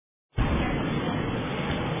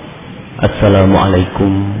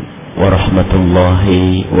Assalamualaikum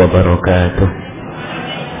warahmatullahi wabarakatuh.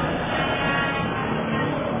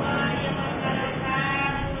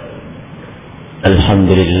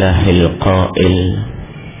 Alhamdulillahil qail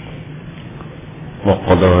wa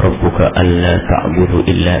qada rabbuka alla ta'budu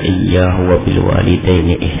illa iyyahu wa bil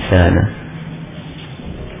walidaini ihsana.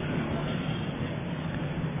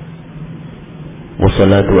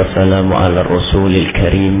 Wassalatu wassalamu ala rasulil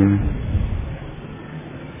karim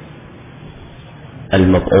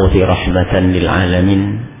al-mab'uthi rahmatan lil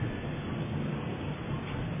alamin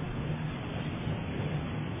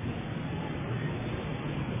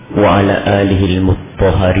wa ala alihi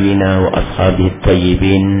al-mutahharina wa ashabihi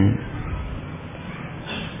at-tayyibin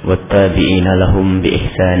wa tabi'ina lahum bi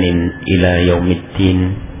ihsanin ila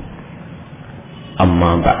yaumiddin.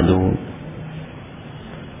 Amma ba'du.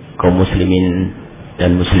 Kaum muslimin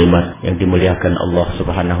dan muslimat yang dimuliakan Allah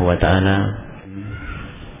Subhanahu wa taala,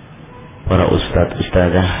 para ustadz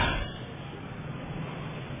ustadzah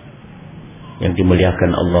yang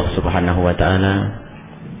dimuliakan Allah Subhanahu wa taala,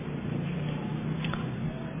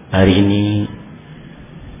 hari ini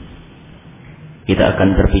kita akan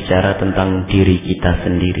berbicara tentang diri kita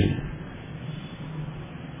sendiri.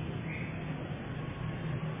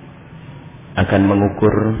 Akan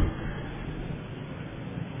mengukur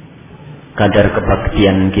kadar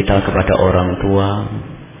kebaktian kita kepada orang tua,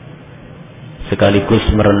 sekaligus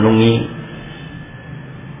merenungi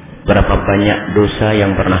berapa banyak dosa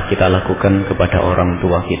yang pernah kita lakukan kepada orang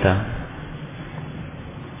tua kita.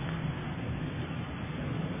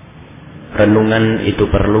 Renungan itu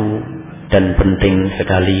perlu dan penting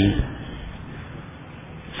sekali,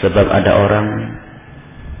 sebab ada orang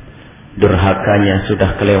durhakanya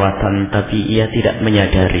sudah kelewatan, tapi ia tidak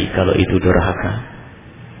menyadari kalau itu durhaka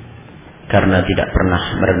karena tidak pernah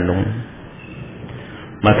merenung.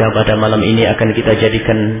 Maka pada malam ini akan kita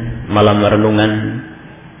jadikan malam renungan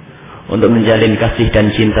untuk menjalin kasih dan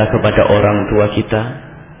cinta kepada orang tua kita,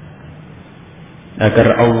 agar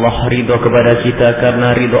Allah ridho kepada kita,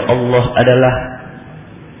 karena ridho Allah adalah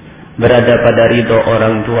berada pada ridho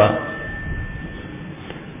orang tua.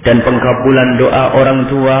 Dan pengkabulan doa orang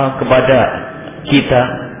tua kepada kita,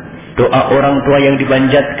 doa orang tua yang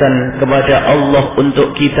dipanjatkan kepada Allah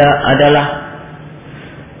untuk kita adalah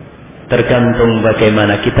tergantung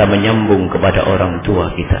bagaimana kita menyambung kepada orang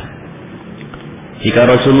tua kita. Jika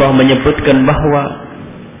Rasulullah menyebutkan bahwa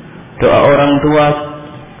doa orang tua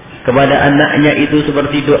kepada anaknya itu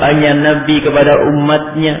seperti doanya Nabi kepada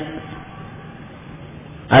umatnya,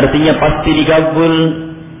 artinya pasti dikabul,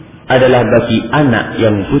 adalah bagi anak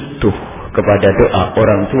yang butuh kepada doa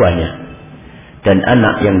orang tuanya. Dan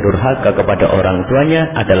anak yang durhaka kepada orang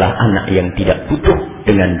tuanya adalah anak yang tidak butuh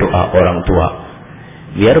dengan doa orang tua.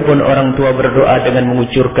 Biarpun orang tua berdoa dengan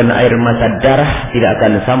mengucurkan air mata darah, tidak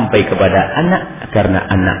akan sampai kepada anak, karena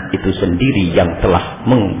anak itu sendiri yang telah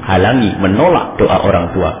menghalangi, menolak doa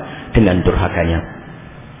orang tua dengan durhakanya.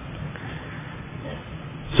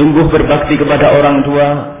 Sungguh berbakti kepada orang tua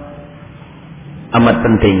amat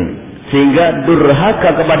penting, sehingga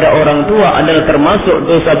durhaka kepada orang tua adalah termasuk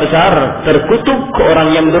dosa besar. Terkutuk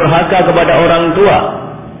orang yang durhaka kepada orang tua,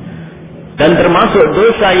 dan termasuk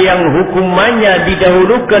dosa yang hukumannya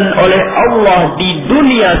didahulukan oleh Allah di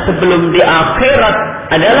dunia sebelum di akhirat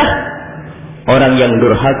adalah orang yang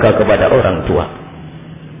durhaka kepada orang tua.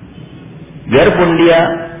 Biarpun dia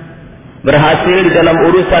berhasil di dalam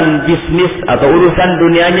urusan bisnis atau urusan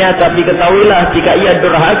dunianya, tapi ketahuilah jika ia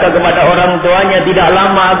durhaka kepada orang tuanya, tidak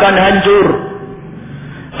lama akan hancur.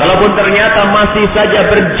 Kalaupun ternyata masih saja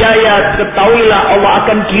berjaya, ketahuilah Allah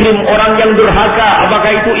akan kirim orang yang durhaka.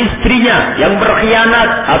 Apakah itu istrinya yang berkhianat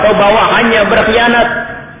atau bawahannya berkhianat?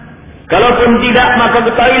 Kalaupun tidak, maka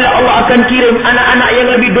ketahuilah Allah akan kirim anak-anak yang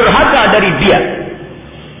lebih durhaka dari dia.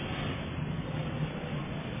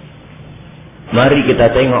 Mari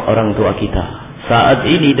kita tengok orang tua kita saat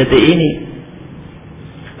ini, detik ini,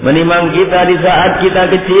 menimang kita di saat kita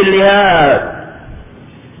kecil. Lihat,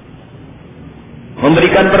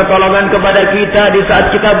 memberikan pertolongan kepada kita di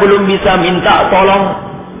saat kita belum bisa minta tolong.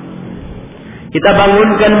 Kita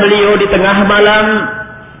bangunkan beliau di tengah malam.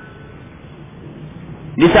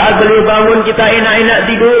 Di saat beliau bangun, kita enak-enak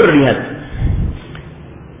tidur. Lihat,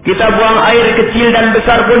 kita buang air kecil dan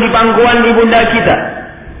besar pun di pangkuan ibunda kita.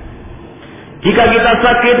 Jika kita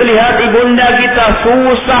sakit, lihat ibunda kita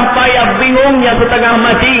susah payah, bingungnya setengah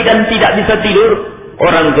mati dan tidak bisa tidur.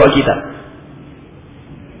 Orang tua kita.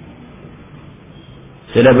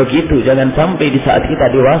 Sudah begitu, jangan sampai di saat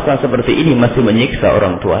kita dewasa seperti ini masih menyiksa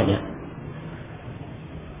orang tuanya,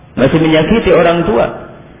 masih menyakiti orang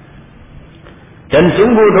tua. Dan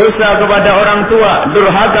sungguh dosa kepada orang tua,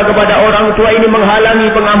 durhaka kepada orang tua ini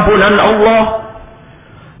menghalangi pengampunan Allah.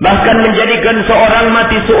 Bahkan menjadikan seorang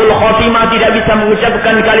mati su'ul khotimah, tidak bisa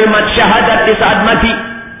mengucapkan kalimat syahadat di saat mati.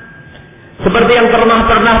 Seperti yang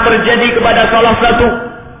pernah terjadi kepada salah satu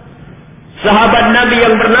sahabat Nabi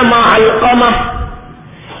yang bernama Alqamah.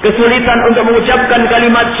 Kesulitan untuk mengucapkan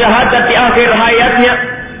kalimat syahadat di akhir hayatnya.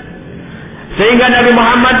 Sehingga Nabi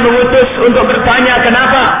Muhammad mengutus untuk bertanya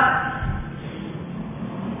kenapa.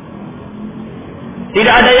 Tidak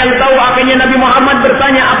ada yang tahu. Akhirnya Nabi Muhammad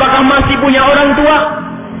bertanya, apakah masih punya orang tua?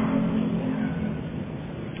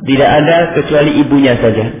 Tidak ada kecuali ibunya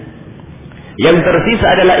saja. Yang tersisa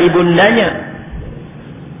adalah ibundanya.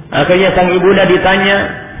 Akhirnya sang ibunda ditanya,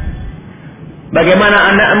 bagaimana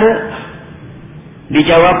anakmu?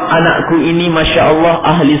 Dijawab, anakku ini Masya Allah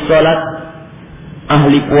ahli salat,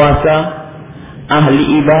 ahli puasa, ahli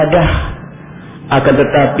ibadah. Akan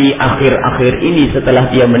tetapi akhir-akhir ini setelah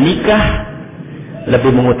dia menikah,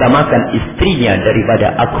 lebih mengutamakan istrinya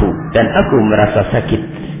daripada aku. Dan aku merasa sakit.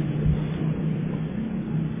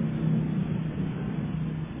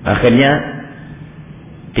 Akhirnya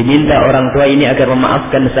diminta orang tua ini agar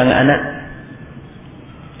memaafkan sang anak.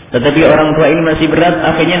 Tetapi orang tua ini masih berat.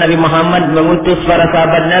 Akhirnya Nabi Muhammad mengutus para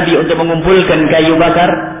sahabat Nabi untuk mengumpulkan kayu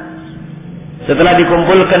bakar. Setelah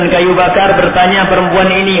dikumpulkan kayu bakar, bertanya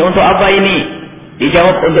perempuan ini, untuk apa ini?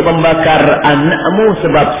 Dijawab, untuk membakar anakmu,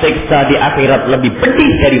 sebab siksa di akhirat lebih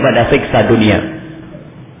pedih daripada siksa dunia.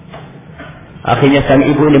 Akhirnya sang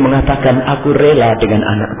ibu ini mengatakan, aku rela dengan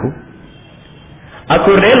anakku.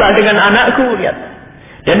 Aku rela dengan anakku, lihat.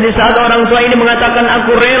 Dan di saat orang tua ini mengatakan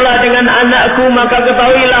aku rela dengan anakku, maka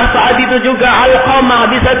ketahuilah saat itu juga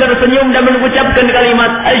Alqamah bisa tersenyum dan mengucapkan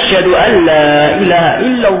kalimat asyhadu an la ilaha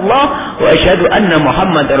illallah wa asyhadu anna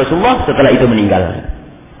Muhammad Rasulullah setelah itu meninggal.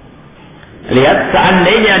 Lihat,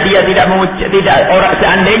 seandainya dia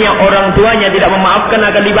seandainya orang tuanya tidak memaafkan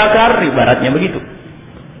akan dibakar, ibaratnya begitu.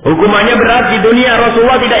 Hukumannya berat di dunia,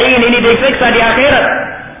 Rasulullah tidak ingin ini disiksa di akhirat.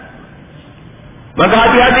 Maka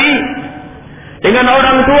hati-hati dengan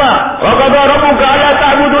orang tua. Wa qadara rabbuka alla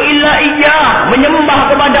ta'budu illa iyyah, menyembah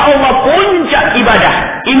kepada Allah puncak ibadah,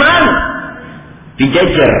 iman.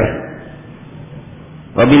 Dijajar.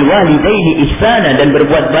 Wa bil walidaini ihsana, dan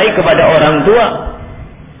berbuat baik kepada orang tua.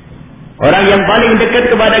 Orang yang paling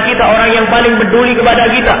dekat kepada kita, orang yang paling peduli kepada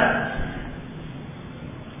kita.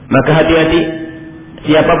 Maka hati-hati.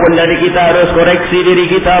 Siapapun dari kita harus koreksi diri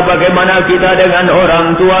kita, bagaimana kita dengan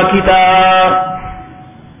orang tua kita.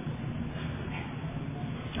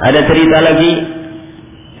 Ada cerita lagi,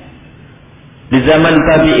 di zaman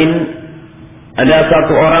tabi'in ada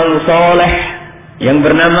satu orang soleh yang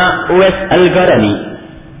bernama Uwais Al-Qarani.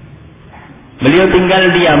 Beliau tinggal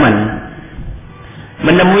di Yaman,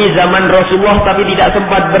 menemui zaman Rasulullah tapi tidak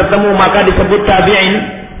sempat bertemu, maka disebut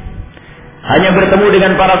tabi'in. Hanya bertemu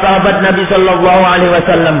dengan para sahabat Nabi Sallallahu Alaihi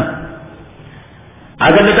Wasallam.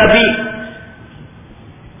 Akan tetapi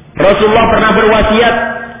Rasulullah pernah berwasiat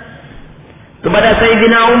kepada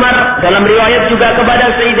Sayyidina Umar, dalam riwayat juga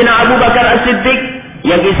kepada Sayyidina Abu Bakar As-Siddiq,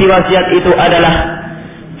 yang isi wasiat itu adalah,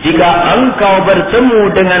 jika engkau bertemu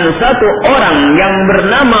dengan satu orang yang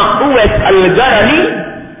bernama Uwais Al-Qarani,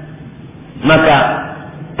 maka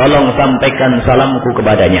tolong sampaikan salamku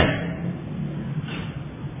kepadanya.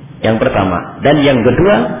 Yang pertama. Dan yang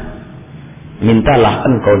kedua, mintalah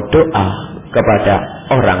engkau doa kepada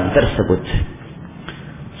orang tersebut.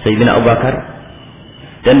 Sayyidina Abu Bakar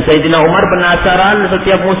dan Sayyidina Umar penasaran,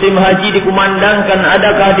 setiap musim haji dikumandangkan,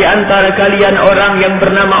 adakah di antara kalian orang yang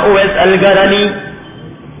bernama Uwais Al-Qarani?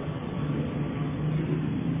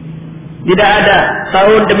 Tidak ada.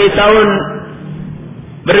 Tahun demi tahun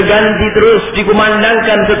berganti terus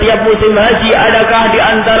dikumandangkan setiap musim haji, adakah di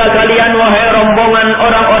antara kalian wahai rombongan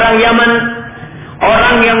orang-orang Yaman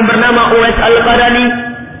orang yang bernama Uwais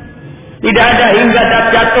Al-Qarani? Tidak ada, hingga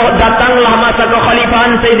datanglah masa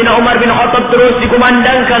kekhalifahan Sayyidina Umar bin Khattab, terus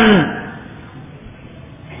dikumandangkan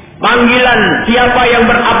panggilan,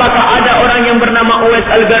 apakah ada orang yang bernama Uwais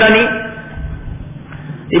Al-Qarani?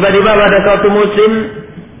 Tiba-tiba pada suatu musim,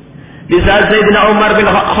 di saat Sayyidina Umar bin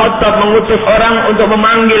Khattab mengutus orang untuk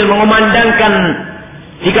memanggil, mengumandangkan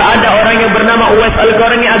jika ada orang yang bernama Uwais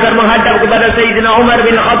Al-Qarani agar menghadap kepada Sayyidina Umar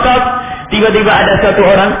bin Khattab, tiba-tiba ada satu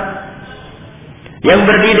orang yang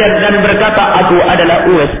berdiri dan berkata, aku adalah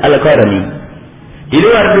Uwais Al-Qarani. Di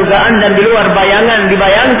luar dugaan dan di luar bayangan,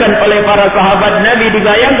 dibayangkan oleh para sahabat Nabi,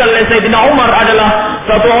 dibayangkan oleh Sayyidina Umar adalah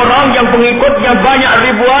satu orang yang pengikutnya banyak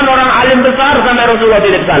ribuan orang alim besar sampai Rasulullah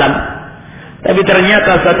tidak salam. Tapi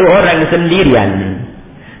ternyata satu orang sendirian,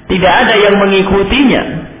 tidak ada yang mengikutinya.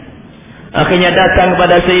 Akhirnya datang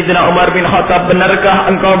kepada Sayyidina Umar bin Khattab, benarkah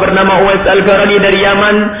engkau bernama Uwais Al-Qarani dari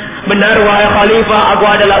Yaman? Benar wahai khalifah, aku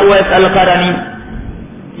adalah Uwais Al-Qarani.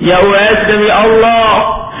 Ya Uwais, demi Allah,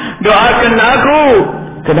 doakan aku.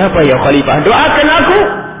 Kenapa ya khalifah? Doakan aku.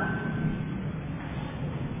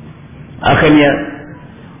 Akhirnya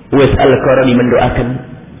Uwais Al-Qarani mendoakan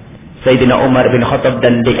Sayyidina Umar bin Khattab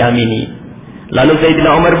dan diamini. Lalu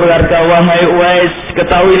Sayyidina Umar berkata, wahai Uwais,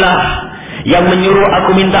 ketahuilah, yang menyuruh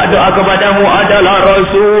aku minta doa kepadamu adalah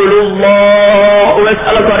Rasulullah. Uwais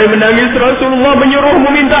Al-Qarani menangis. Rasulullah menyuruhmu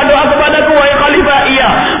minta doa kepadaku wahai khalifah. Iya,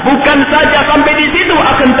 bukan saja sampai di situ,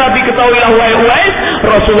 akan tapi ketahuilah wahai Uwais,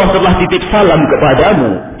 Rasulullah telah titip salam kepadamu.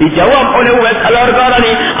 Dijawab oleh Uwais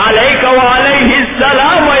Al-Qarani, alaika wa alaihi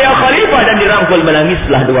salam ya khalifah, dan dirangkul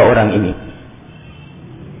menangislah dua orang ini.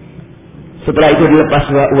 Setelah itu dilepas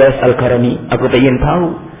Uwais Al-Qarani, aku ingin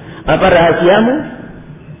tahu apa rahasiamu?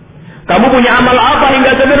 Kamu punya amal apa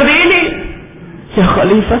hingga seperti ini? Ya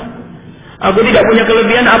khalifah, aku tidak punya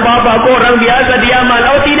kelebihan apa-apa, aku orang biasa di Yaman.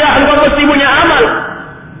 Oh tidak, engkau pasti punya amal.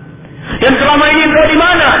 Dan selama ini engkau di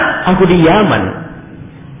mana? Aku di Yaman.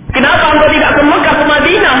 Kenapa engkau tidak ke Mekah, ke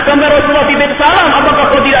Madinah sampai Rasulullah titip salam?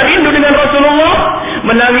 Apakah kau tidak rindu dengan Rasulullah?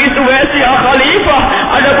 Menangis Uwais, ya khalifah,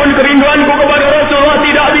 adapun kerinduanku kepada Rasulullah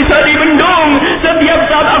tidak bisa dibendung. Setiap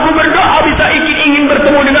saat aku berdoa bisa ingin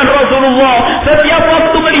bertemu dengan Rasulullah. Setiap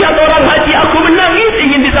waktu melihat orang haji aku menangis,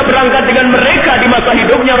 ingin bisa berangkat dengan mereka di masa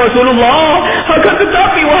hidupnya Rasulullah. Akan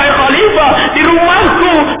tetapi wahai khalifah, di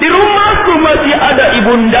rumahku masih ada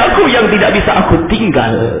ibundaku yang tidak bisa aku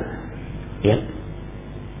tinggal. Ya.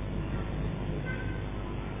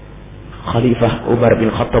 Khalifah Umar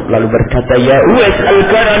bin Khattab lalu berkata, ya Uwais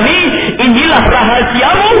Al-Qarani, inilah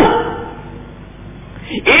rahasiamu.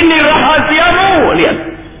 Ini rahasiamu. Lihat,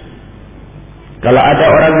 kalau ada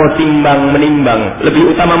orang mau menimbang,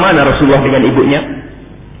 lebih utama mana Rasulullah dengan ibunya?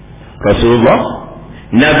 Rasulullah,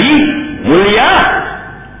 Nabi, mulia,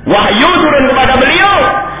 wahyu turun kepada beliau.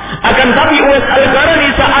 Akan tapi Uwais Al-Qarani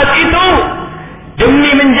saat itu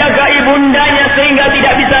demi menjaga ibundanya sehingga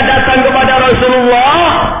tidak bisa datang kepada Rasulullah,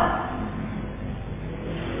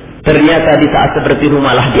 ternyata di saat seperti itu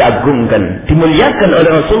malah diagungkan, dimuliakan oleh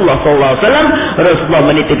Rasulullah SAW. Rasulullah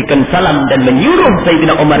menitipkan salam dan menyuruh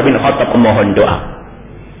Sayyidina Umar bin Khattab memohon doa.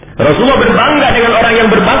 Rasulullah berbangga dengan orang yang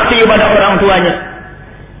berbakti kepada orang tuanya.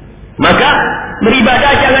 Maka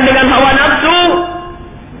beribadah jangan dengan hawa nafsu.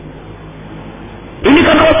 Ini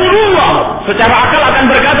kan Rasulullah, secara akal akan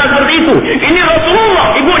berkata seperti itu. Ini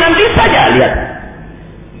Rasulullah, ibu nanti saja lihat.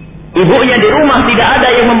 Ibunya di rumah tidak ada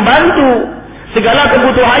yang membantu. Segala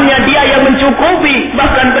kebutuhannya dia yang mencukupi,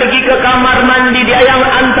 bahkan pergi ke kamar mandi dia yang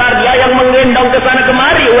antar, dia yang menggendong ke sana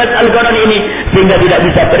kemari Uwais Al-Qarani ini, sehingga tidak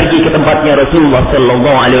bisa pergi ke tempatnya Rasulullah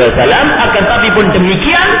sallallahu alaihi wasallam. Akan tapi pun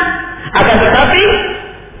demikian, akan tetapi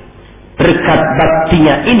berkat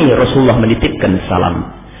baktinya ini Rasulullah menitipkan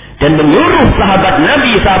salam dan menyuruh sahabat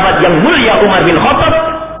Nabi, sahabat yang mulia Umar bin Khattab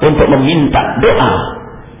untuk meminta doa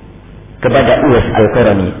kepada Uwais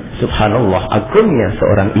Al-Qarani. Subhanallah, agungnya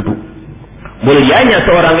seorang ibu, mulianya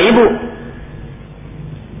seorang ibu.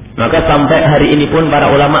 Maka sampai hari ini pun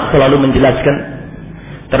para ulama selalu menjelaskan,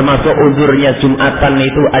 termasuk uzurnya Jumatan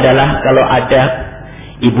itu adalah kalau ada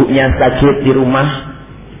ibunya sakit di rumah,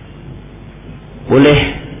 boleh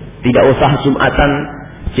tidak usah Jumatan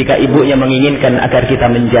jika ibunya menginginkan agar kita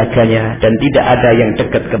menjaganya dan tidak ada yang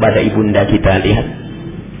dekat kepada ibunda kita. Lihat,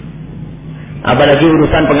 apalagi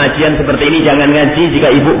urusan pengajian seperti ini, jangan ngaji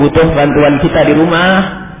jika ibu butuh bantuan kita di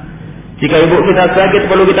rumah. Jika ibu kita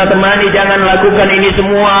sakit perlu kita temani, jangan lakukan ini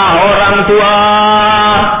semua orang tua.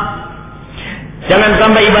 Jangan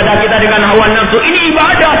sampai ibadah kita dengan hawa nafsu. Ini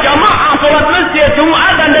ibadah jamaah, sholat masjid,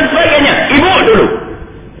 Jumatan dan sebagainya. Ibu dulu.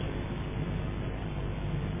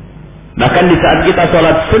 Bahkan di saat kita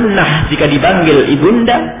sholat sunnah, jika dipanggil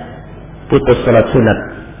ibunda, putus sholat sunat,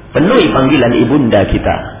 penuhi panggilan ibunda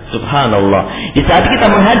kita. Subhanallah. Di saat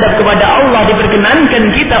kita menghadap kepada Allah, diperkenankan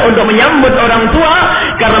kita untuk menyambut orang tua,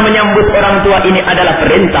 karena menyambut orang tua ini adalah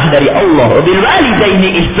perintah dari Allah. Bil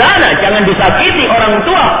walidaini ihsana, jangan disakiti orang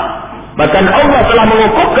tua. Bahkan Allah telah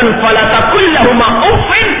mengukuhkan fala taqul lahum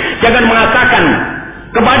uffin, jangan mengatakan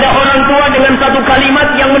kepada orang tua dengan satu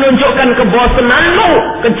kalimat yang menunjukkan kebosananmu,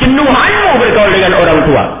 kejenuhanmu bergaul dengan orang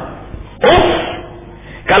tua.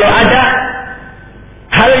 Kalau ada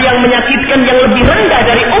hal yang menyakitkan yang lebih rendah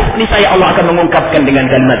dari niscaya Allah akan mengungkapkan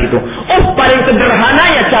dengan kalimat itu. Paling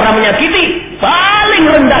sederhananya cara menyakiti, paling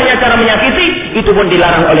rendahnya cara menyakiti, itu pun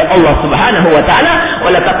dilarang oleh Allah Subhanahu wa taala.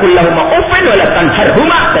 Wala taqul lahum uffin wala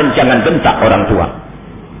tanharhuma, dan jangan bentak orang tua.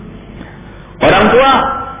 Orang tua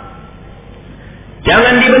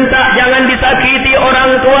jangan dibentak, jangan disakiti orang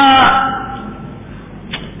tua.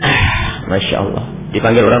 Masya Allah.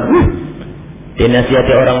 Dipanggil orang,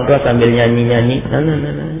 dinasihati orang tua sambil nyanyi-nyanyi.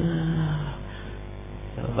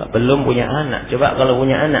 Coba belum punya anak. Coba kalau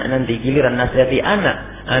punya anak nanti giliran nasihati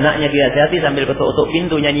anak. Anaknya dinasihati sambil ketuk-ketuk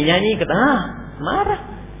pintu nyanyi-nyanyi. Marah.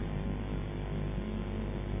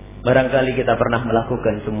 Barangkali kita pernah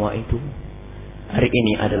melakukan semua itu. Hari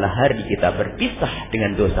ini adalah hari kita berpisah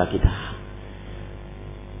dengan dosa kita.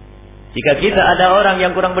 Jika kita ada orang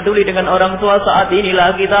yang kurang peduli dengan orang tua, saat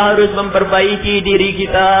inilah kita harus memperbaiki diri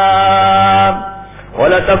kita.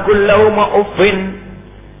 Wala taqul lahum uffin.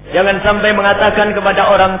 Jangan sampai mengatakan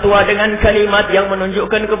kepada orang tua dengan kalimat yang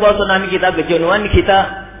menunjukkan kebosanan kita, kejenuhan kita.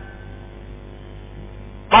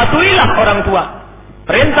 Patuhilah orang tua.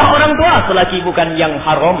 Perintah orang tua selagi bukan yang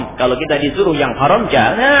haram. Kalau kita disuruh yang haram,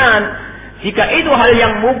 jangan. Jika itu hal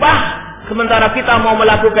yang mubah, sementara kita mau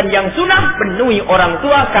melakukan yang sunnah, penuhi orang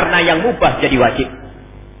tua karena yang mubah jadi wajib.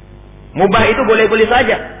 Mubah itu boleh-boleh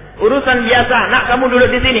saja. Urusan biasa, nak kamu duduk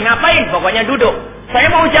di sini, ngapain? Pokoknya duduk. Saya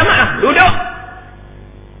mau jamaah, duduk.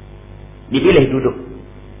 Dipilih duduk.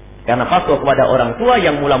 Karena patuh kepada orang tua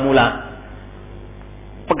yang mula-mula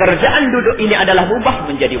pekerjaan duduk ini adalah mubah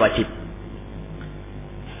menjadi wajib.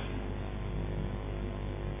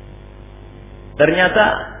 Ternyata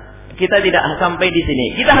kita tidak sampai di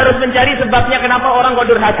sini. Kita harus mencari sebabnya kenapa orang kok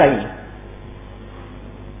durhaka ini.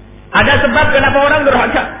 Ada sebab kenapa orang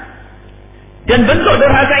durhaka. Dan bentuk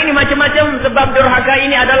durhaka ini macam-macam. Sebab durhaka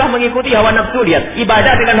ini adalah mengikuti hawa nafsu. Lihat,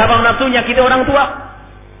 ibadah dengan hawa nafsunya kita orang tua.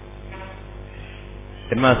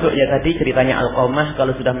 Termasuk ya tadi ceritanya Al-Qamah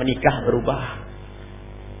kalau sudah menikah berubah.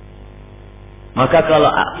 Maka kalau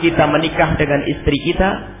kita menikah dengan istri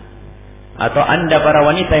kita, atau anda para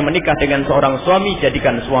wanita yang menikah dengan seorang suami,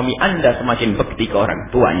 jadikan suami anda semakin bekti ke orang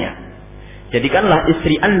tuanya. Jadikanlah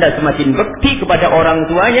istri anda semakin bekti kepada orang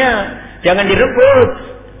tuanya. Jangan direbut.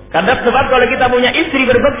 Karena sebab kalau kita punya istri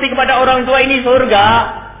berbekti kepada orang tua ini surga.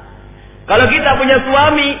 Kalau kita punya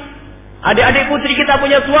suami, adik-adik putri kita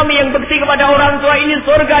punya suami yang bekti kepada orang tua ini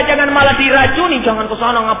surga. Jangan malah diracuni. Jangan ke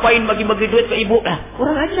sana ngapain bagi-bagi duit ke ibu.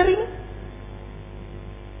 Kurang ajar ini.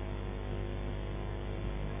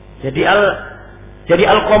 Jadi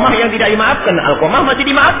Al-Qamah yang tidak dimaafkan. Al-Qamah masih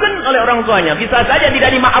dimaafkan oleh orang tuanya. Bisa saja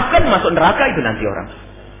tidak dimaafkan, masuk neraka itu nanti orang.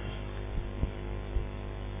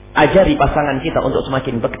 Ajari pasangan kita untuk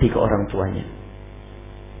semakin bekti ke orang tuanya.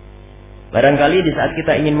 Barangkali di saat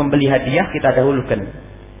kita ingin membeli hadiah, kita dahulukan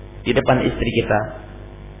di depan istri kita.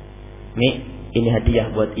 Nih, ini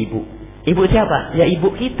hadiah buat ibu. Ibu siapa? Ya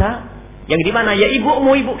ibu kita. Yang di mana? Ya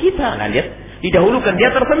ibumu, ibu kita. Nah, lihat. Didahulukan,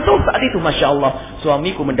 dia tersentuh saat itu. Masya Allah,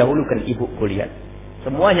 suamiku mendahulukan ibuku, lihat.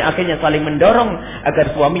 Semuanya akhirnya saling mendorong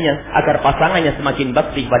agar suaminya, agar pasangannya semakin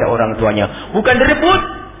bakti pada orang tuanya. Bukan direbut.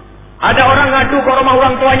 Ada orang ngadu ke rumah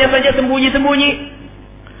orang tuanya saja sembunyi-sembunyi.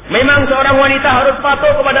 Memang seorang wanita harus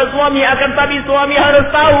patuh kepada suami, akan tapi suami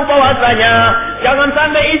harus tahu bahwasanya jangan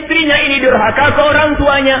sampai istrinya ini durhaka ke orang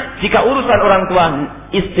tuanya. Jika urusan orang tua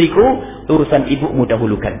istriku, urusan ibumu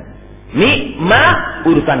dahulukan.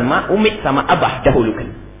 Urusan umik sama abah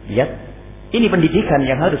dahulukan. Lihat, ini pendidikan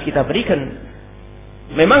yang harus kita berikan.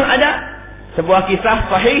 Memang ada sebuah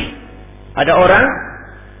kisah sahih. Ada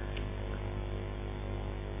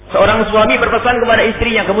seorang suami berpesan kepada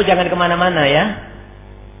istrinya, kamu jangan kemana-mana ya.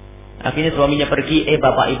 Akhirnya suaminya pergi,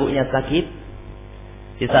 bapak ibunya sakit.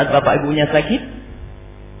 Di saat bapak ibunya sakit,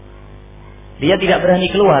 dia tidak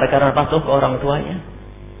berani keluar karena patuh ke orang tuanya.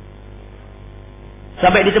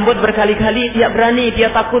 Sampai dijemput berkali-kali, dia berani, dia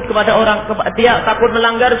takut dia takut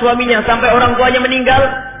melanggar suaminya. Sampai orang tuanya meninggal,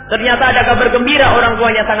 ternyata ada kabar gembira, orang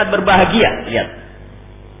tuanya sangat berbahagia. Lihat.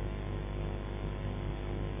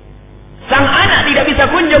 Sang anak tidak bisa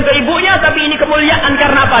kunjung ke ibunya, tapi ini kemuliaan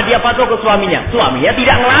karena apa? Dia patuh ke suaminya. Suaminya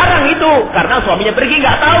tidak melarang itu, karena suaminya pergi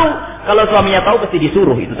nggak tahu. Kalau suaminya tahu pasti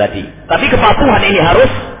disuruh itu tadi. Tapi kepatuhan ini harus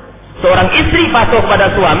seorang istri patuh pada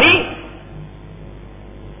suami.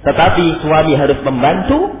 Tetapi suami harus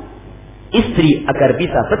membantu istri agar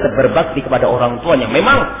bisa tetap berbakti kepada orang tuanya.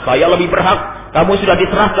 Memang saya lebih berhak. Kamu sudah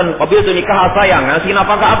diserahkan mobil itu nikah saya, ngasih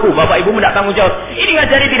nafkah aku, bapak ibu tidak tanggung jawab. Ini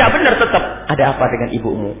ngajari tidak benar tetap. Ada apa dengan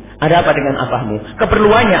ibumu? Ada apa dengan abahmu?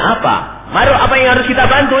 Keperluannya apa? Mari apa yang harus kita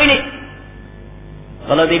bantu ini?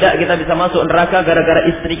 Kalau tidak kita bisa masuk neraka gara-gara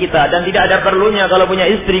istri kita. Dan tidak ada perlunya kalau punya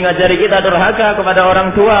istri ngajari kita durhaka kepada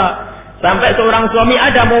orang tua. Sampai seorang suami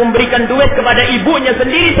ada mau memberikan duit kepada ibunya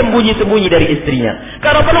sendiri sembunyi-sembunyi dari istrinya.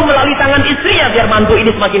 Kalau perlu melalui tangan istrinya biar mantu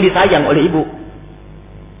ini semakin disayang oleh ibu.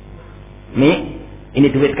 Ini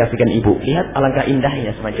duit kasihkan ibu. Lihat alangkah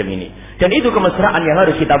indahnya semacam ini. Dan itu kemesraan yang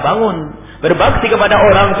harus kita bangun. Berbakti kepada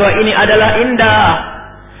orang tua ini adalah indah.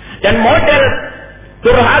 Dan model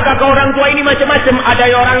durhaka ke orang tua ini macam-macam. Ada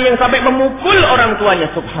orang yang sampai memukul orang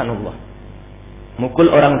tuanya. Subhanallah.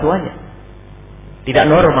 Mukul orang tuanya. Tidak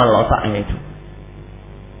normal otaknya itu.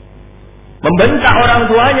 Membentak orang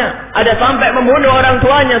tuanya. Ada sampai membunuh orang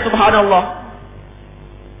tuanya, subhanallah.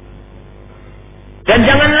 Dan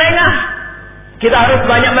jangan lengah. Kita harus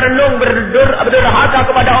banyak merenung, berdurhaka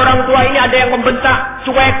kepada orang tua ini. Ada yang membentak,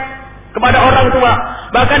 cuek kepada orang tua.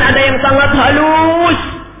 Bahkan ada yang sangat halus.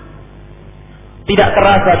 Tidak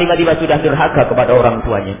terasa tiba-tiba sudah durhaka kepada orang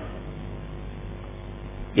tuanya.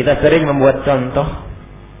 Kita sering membuat contoh.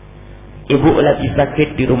 Ibu lagi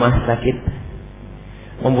sakit di rumah sakit.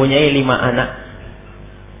 Mempunyai 5 anak.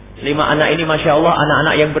 5 anak ini Masya Allah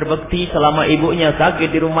anak-anak yang berbakti. Selama ibunya sakit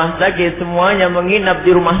di rumah sakit, semuanya menginap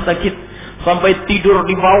di rumah sakit. Sampai tidur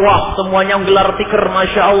di bawah, semuanya menggelar tikar,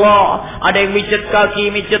 Masya Allah. Ada yang mijet kaki,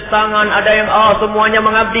 mijet tangan, ada yang semuanya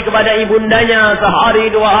mengabdi kepada ibundanya. Sehari,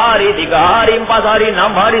 2 hari, 3 hari, 4 hari,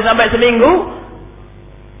 6 hari, sampai seminggu.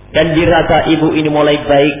 Dan dirasa ibu ini mulai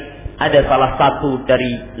baik. Ada salah satu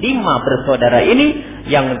dari 5 bersaudara ini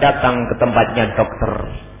yang datang ke tempatnya dokter.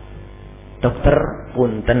 Dokter,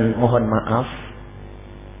 punten, mohon maaf.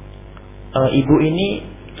 Ibu ini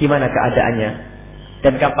gimana keadaannya?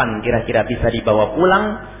 Dan kapan kira-kira bisa dibawa pulang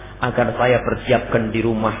agar saya persiapkan di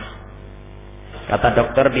rumah? Kata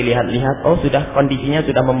dokter, dilihat-lihat, sudah, kondisinya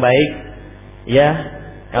sudah membaik. Ya,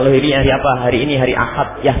 kalau ini hari apa? Hari ini hari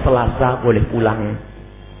Ahad, ya Selasa boleh pulang.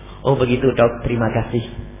 Oh begitu dok, terima kasih.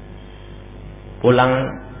 Pulang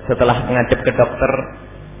setelah menghadap ke dokter,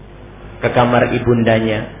 ke kamar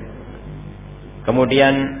ibundanya.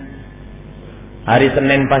 Kemudian hari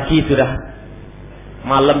Senin pagi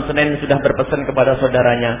malam Senin sudah berpesan kepada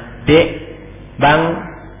saudaranya, Dek, Bang,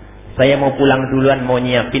 saya mau pulang duluan, mau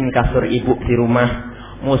nyiapin kasur ibu di rumah.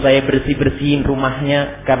 Mau saya bersih-bersihin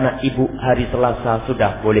rumahnya karena ibu hari Selasa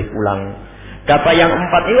sudah boleh pulang. Kata yang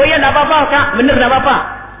 4, oh ya enggak apa-apa Kak, bener enggak apa-apa.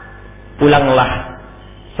 Pulanglah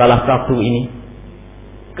salah satu ini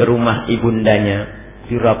ke rumah ibundanya,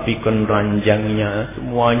 dirapikan ranjangnya,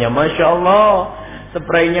 semuanya Masya Allah.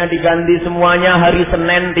 Spraynya diganti semuanya. Hari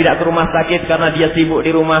Senin tidak ke rumah sakit karena dia sibuk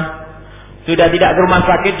di rumah. Sudah tidak ke rumah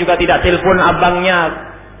sakit juga tidak telepon abangnya.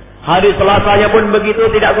 Hari Selasanya pun begitu,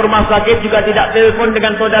 tidak ke rumah sakit juga tidak telepon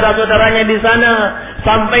dengan saudara-saudaranya di sana.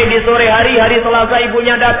 Sampai di sore hari Selasa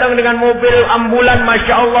ibunya datang dengan mobil ambulan,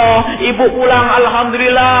 Masya Allah. Ibu pulang,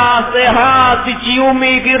 Alhamdulillah, sehat,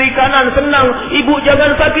 diciumi kiri kanan, senang. Ibu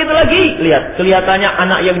jangan sakit lagi. Lihat, kelihatannya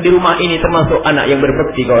anak yang di rumah ini termasuk anak yang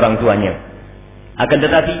berbakti ke orang tuanya. Akan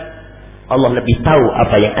tetapi Allah lebih tahu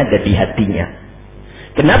apa yang ada di hatinya.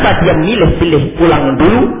 Kenapa dia milih-pilih pulang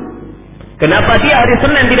dulu? Kenapa dia hari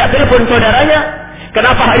Senin tidak telepon saudaranya?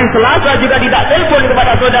 Kenapa hari Selasa juga tidak telepon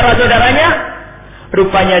kepada saudara-saudaranya?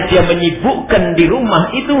 Rupanya dia menyibukkan di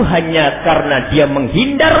rumah itu hanya karena dia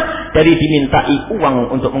menghindar dari dimintai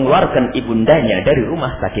uang untuk mengeluarkan ibundanya dari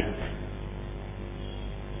rumah sakit.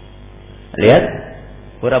 Lihat,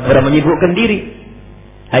 pura-pura menyibukkan diri.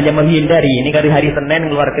 Hanya menghindari. Ini hari Senin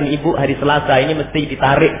mengeluarkan ibu, hari Selasa ini mesti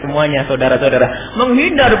ditarik semuanya saudara-saudara.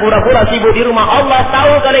 Menghindar pura-pura sibuk di rumah. Allah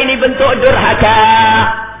tahu kalau ini bentuk durhaka.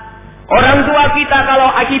 Orang tua kita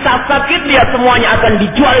kalau kita sakit, lihat semuanya akan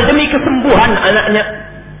dijual demi kesembuhan anaknya.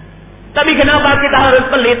 Tapi kenapa kita harus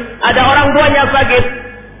pelit? Ada orang tuanya sakit,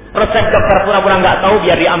 resep dokter pura-pura nggak tahu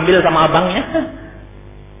biar diambil sama abangnya.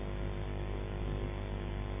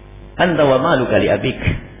 Anta wa malu kali abik.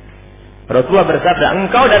 Rasulullah bersabda,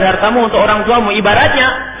 engkau dan hartamu untuk orang tuamu,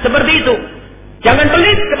 ibaratnya seperti itu. Jangan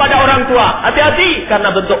pelit kepada orang tua. Hati-hati,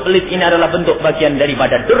 karena bentuk pelit ini adalah bentuk bagian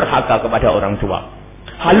daripada durhaka kepada orang tua.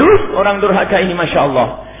 Halus orang durhaka ini, Masya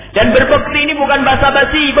Allah. Dan berbakti ini bukan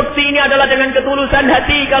basa-basi. Bakti ini adalah dengan ketulusan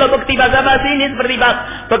hati. Kalau bakti basa-basi ini seperti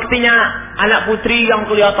baktinya anak putri yang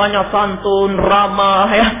kelihatannya santun, ramah,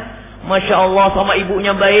 ya. Masya Allah, sama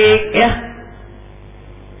ibunya baik, ya.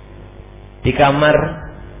 Di kamar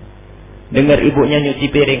dengar ibunya nyuci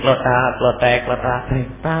piring, klotak,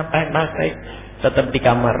 tetap di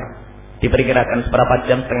kamar. Diperkirakan seberapa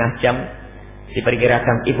jam, setengah jam.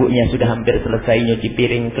 Diperkirakan ibunya sudah hampir selesai nyuci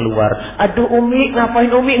piring, keluar. Aduh Umi, ngapain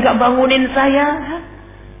Umi nggak bangunin saya?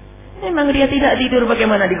 Memang dia tidak tidur,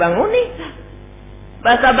 bagaimana dibanguni?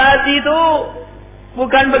 Basa-basi itu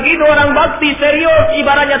bukan begitu orang bakti, serius.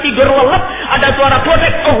 Ibaratnya tidur lelap, ada suara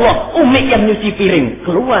kodek, Allah, Umi yang nyuci piring,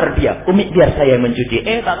 keluar dia. Umi biar saya yang mencuci.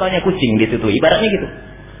 Tak taunya kucing di situ. Ibaratnya gitu.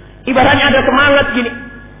 Ibaratnya ada semangat gini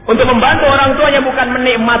untuk membantu orang tuanya, bukan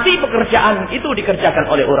menikmati pekerjaan itu dikerjakan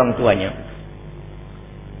oleh orang tuanya.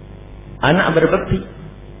 Anak berbakti.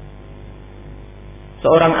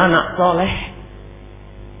 Seorang anak soleh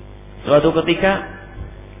suatu ketika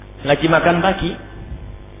lagi makan pagi,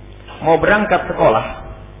 mau berangkat sekolah.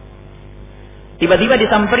 Tiba-tiba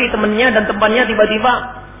disamperi temannya dan temannya tiba-tiba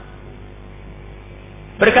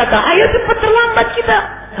Berkata, ayo cepat, terlambat kita.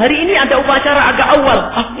 Hari ini ada upacara agak awal.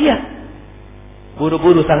 Ah iya.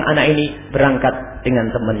 Buru-buru sang anak ini berangkat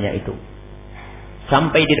dengan temannya itu.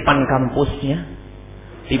 Sampai di depan kampusnya.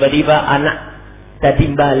 Tiba-tiba anak tadi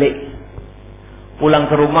balik. Pulang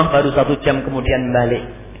ke rumah baru 1 jam kemudian balik.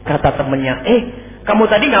 Kata temannya, kamu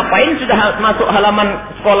tadi ngapain sudah masuk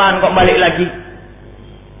halaman sekolahan kok balik lagi?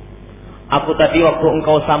 Aku tadi waktu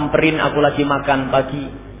engkau samperin aku lagi makan pagi.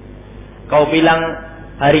 Kau bilang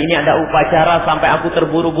hari ini ada upacara sampai aku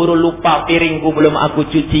terburu-buru lupa piringku belum aku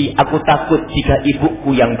cuci. Aku takut jika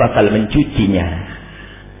ibuku yang bakal mencucinya.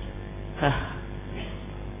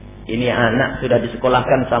 Ini anak sudah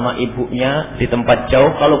disekolahkan sama ibunya di tempat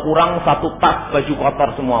jauh. Kalau kurang 1 tas baju kotor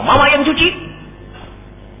semua, mama yang cuci.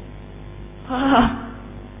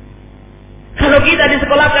 Kalau kita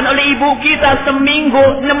disekolahkan oleh ibu kita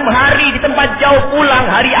seminggu 6 hari di tempat jauh, pulang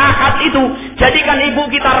hari Ahad itu, jadikan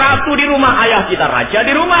ibu kita ratu di rumah, ayah kita raja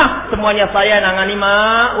di rumah, semuanya saya nangani,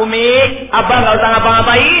 ma, umi, abang nggak usah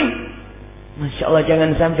ngapa-ngapain. Masya Allah,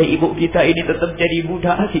 jangan sampai ibu kita ini tetap jadi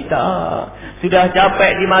budak kita. Sudah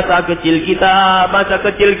capek di masa kecil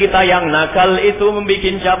kita yang nakal itu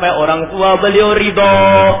membuat capek orang tua, beliau ridho.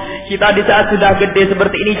 Kita di saat sudah gede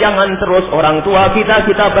seperti ini jangan terus orang tua kita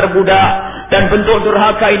berbudak. Dan bentuk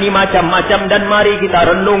durhaka ini macam-macam dan mari kita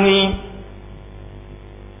renungi.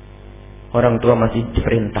 Orang tua masih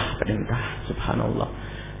perintah, subhanallah.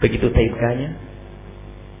 Begitu teganya.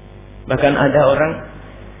 Bahkan ada orang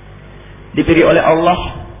diberi oleh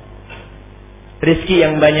Allah rezeki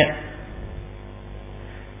yang banyak,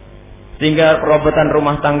 sehingga perobotan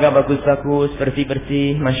rumah tangga bagus-bagus,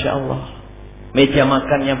 bersih-bersih, Masya Allah. Meja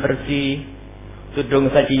makannya bersih,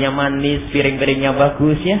 tudung sajinya manis, piring-piringnya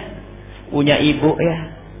bagus ya. Punya ibu ya.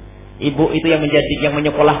 Ibu itu yang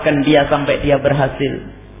menyekolahkan dia sampai dia berhasil.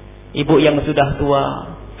 Ibu yang sudah tua,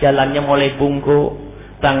 jalannya mulai bungkuk,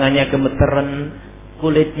 tangannya gemeteran,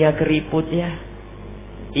 kulitnya keriput ya.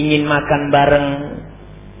 Ingin makan bareng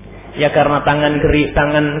ya, karena tangan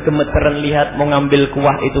gemeteran lihat mau ngambil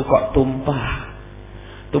kuah itu kok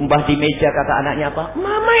tumpah di meja. Kata anaknya apa?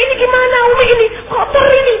 Mama ini gimana, umi ini kotor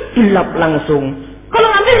ini. Dilap langsung. Kalau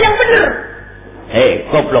ngambil yang benar.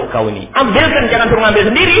 Goblok kau ini, ambilkan, jangan suruh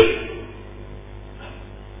ngambil sendiri.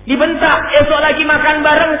 Dibentak, esok lagi makan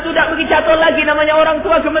bareng sudah pergi jatuh lagi, namanya orang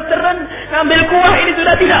tua gemeteran, ngambil kuah ini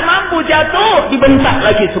sudah tidak mampu, jatuh, dibentak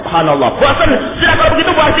lagi, subhanallah. Buatkan, sudah kalau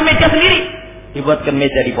begitu buat di meja sendiri. Dibuatkan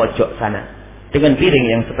meja di pojok sana dengan piring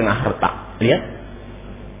yang setengah retak. Lihat.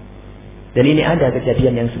 Dan ini ada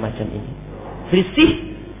kejadian yang semacam ini. Bersih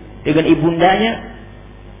dengan ibundanya.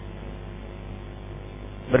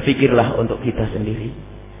 Berpikirlah untuk kita sendiri.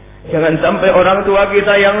 Jangan sampai orang tua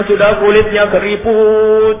kita yang sudah kulitnya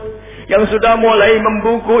keriput, yang sudah mulai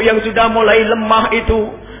membungkuk, yang sudah mulai lemah itu,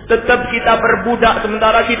 tetap kita berbudak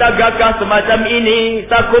sementara kita gagah semacam ini.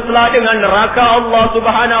 Takutlah dengan neraka Allah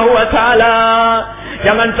Subhanahu wa taala.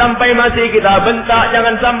 Jangan sampai masih kita bentak,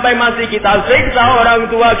 jangan sampai masih kita siksa orang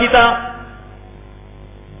tua kita.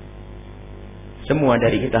 Semua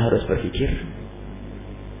dari kita harus berpikir.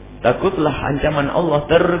 Takutlah ancaman Allah,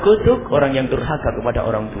 terkutuk orang yang durhaka kepada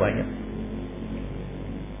orang tuanya.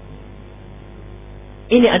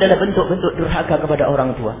 Ini adalah bentuk-bentuk durhaka kepada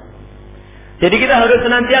orang tua. Jadi kita harus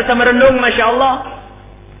senantiasa merenung, Masya Allah.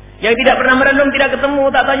 Yang tidak pernah merenung tidak ketemu,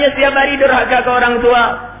 tak tanya setiap hari durhaka ke orang tua.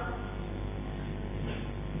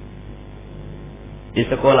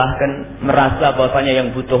 Disekolahkan merasa bahwasanya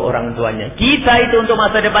yang butuh orang tuanya. Kita itu untuk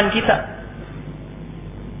masa depan kita.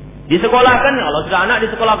 Disekolahkan, kalau sudah anak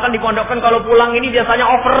disekolahkan, dipondokkan, kalau pulang ini biasanya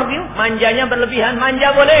over, manjanya berlebihan.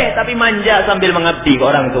 Manja boleh, tapi manja sambil mengabdi ke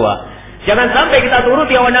orang tua. Jangan sampai kita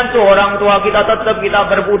turuti hawa nafsu orang tua kita, tetap kita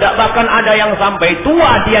berbudak. Bahkan ada yang sampai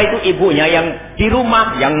tua, dia itu ibunya yang di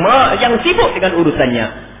rumah, yang sibuk dengan urusannya.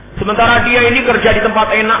 Sementara dia ini kerja di tempat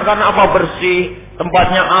enak karena apa? Bersih,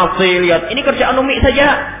 tempatnya AC, lihat. Ini kerjaan umi saja.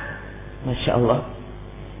 Masya Allah.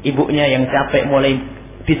 Ibunya yang capek mulai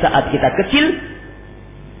di saat kita kecil.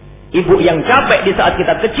 Ibu yang capek di saat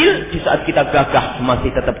kita kecil, di saat kita gagah masih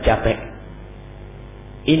tetap capek.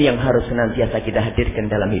 Ini yang harus senantiasa kita hadirkan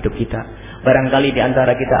dalam hidup kita. Barangkali di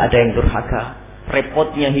antara kita ada yang durhaka.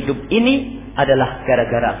 Repotnya hidup ini adalah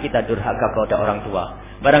gara-gara kita durhaka kepada orang tua.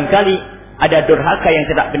 Barangkali ada durhaka yang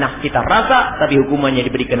tidak pernah kita rasa, tapi hukumannya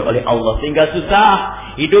diberikan oleh Allah. Sehingga susah,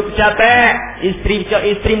 hidup capek,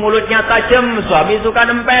 istri mulutnya tajam, suami suka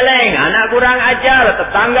nempeleng, anak kurang ajar,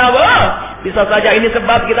 tetangga, bisa saja ini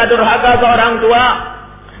sebab kita durhaka ke orang tua.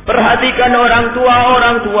 Perhatikan orang tua.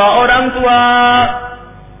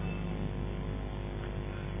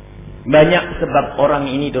 Banyak sebab orang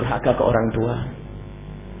ini durhaka ke orang tua.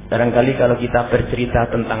 Barangkali kalau kita bercerita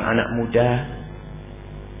tentang anak muda,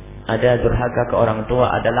 ada durhaka ke orang tua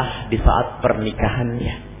adalah di saat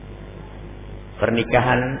pernikahannya.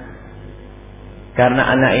 Pernikahan, karena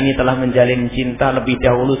anak ini telah menjalin cinta lebih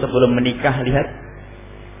dahulu sebelum menikah, lihat,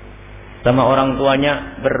 sama orang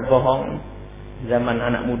tuanya berbohong. Zaman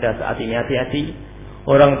anak muda saat ini, hati-hati.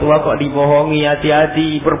 Orang tua kok dibohongi,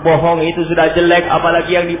 hati-hati. Berbohong itu sudah jelek,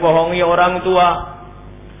 apalagi yang dibohongi orang tua.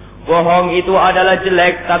 Bohong itu adalah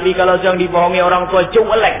jelek, tapi kalau yang dibohongi orang tua,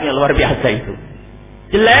 jeleknya luar biasa itu.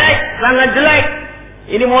 Jelek, sangat jelek.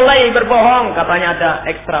 Ini mulai berbohong, katanya ada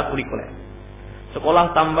ekstrakurikuler.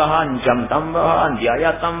 Sekolah tambahan, jam tambahan,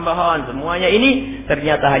 biaya tambahan, semuanya ini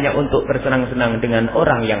ternyata hanya untuk bersenang-senang dengan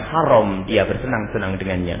orang yang haram dia bersenang-senang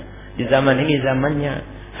dengannya. Di zaman ini zamannya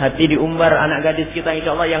hati diumbar anak gadis kita,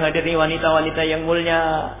 insya Allah yang hadir ini wanita-wanita yang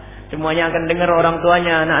mulia. Semuanya akan dengar orang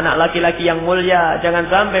tuanya, anak-anak laki-laki yang mulia. Jangan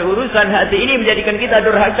sampai urusan hati ini menjadikan kita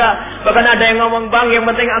durhaka. Bahkan ada yang ngomong, bang, yang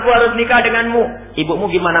penting aku harus nikah denganmu. Ibumu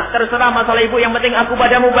gimana? Terserah masalah ibu, yang penting aku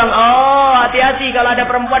padamu, bang. Oh, hati-hati kalau ada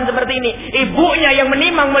perempuan seperti ini. Ibunya yang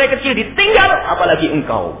menimang mulai kecil ditinggal, apalagi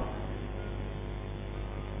engkau.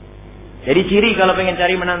 Jadi ciri kalau pengen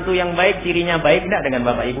cari menantu yang baik, cirinya baik enggak dengan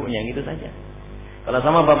bapak ibunya, gitu saja. Kalau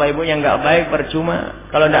sama bapak ibunya nggak baik, percuma.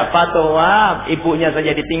 Kalau nggak patuh, wah, ibunya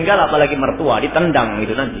saja ditinggal, apalagi mertua, ditendang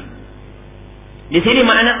gitu nanti. Di sini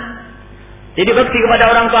makna. Jadi bakti kepada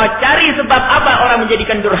orang tua, cari sebab apa orang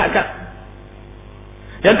menjadikan durhaka.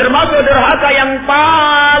 Dan termasuk durhaka yang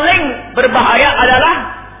paling berbahaya adalah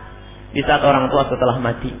di saat orang tua setelah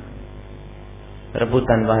mati,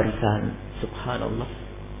 rebutan warisan. Subhanallah.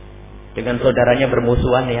 Dengan saudaranya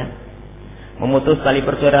bermusuhan, ya. Memutus tali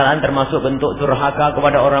persaudaraan termasuk bentuk durhaka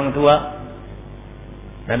kepada orang tua.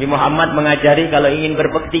 Nabi Muhammad mengajari kalau ingin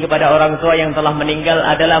berbakti kepada orang tua yang telah meninggal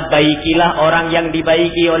adalah baikilah orang yang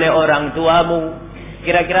dibaiki oleh orang tuamu.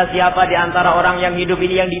 Kira-kira siapa di antara orang yang hidup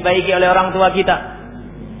ini yang dibaiki oleh orang tua kita?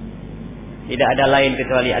 Tidak ada lain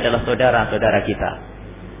kecuali adalah saudara-saudara kita.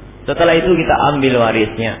 Setelah itu kita ambil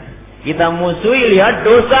warisnya. Kita musuhi, lihat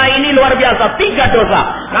dosa ini luar biasa. 3 dosa.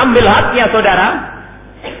 Ngambil haknya saudara.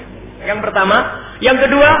 Yang pertama. Yang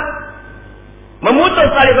kedua, memutus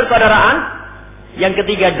tali persaudaraan. Yang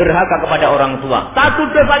ketiga, durhaka kepada orang tua. 1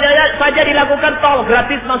 dosa saja dilakukan, tol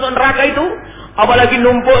gratis masuk neraka itu. Apalagi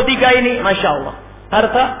numpuk 3 ini, Masya Allah.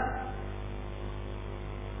 Harta.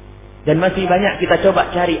 Dan masih banyak kita coba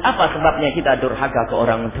cari apa sebabnya kita durhaka ke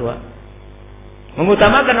orang tua.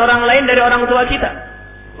 Mengutamakan orang lain dari orang tua kita.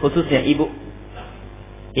 Khususnya ibu.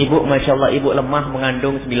 Ibu, Masya Allah, ibu lemah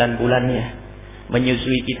mengandung 9 bulan, ya.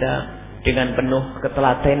 Menyusui kita dengan penuh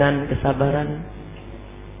ketelatenan, kesabaran.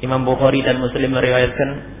 Imam Bukhari dan Muslim meriwayatkan,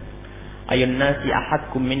 ayun nasi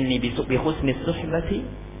ahadkum minni bi husnis suhbati.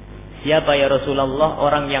 Siapa ya Rasulullah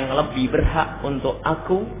orang yang lebih berhak untuk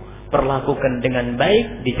aku perlakukan dengan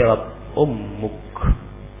baik? Dijawab, ummuk,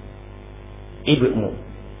 ibumu.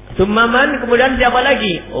 Summaman, kemudian siapa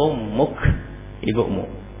lagi? Ummuk, ibumu.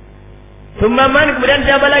 Summaman, kemudian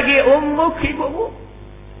siapa lagi? Ummuk, ibumu.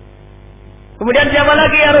 Kemudian siapa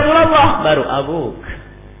lagi ya Rasulullah? Baru abuk.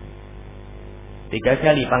 3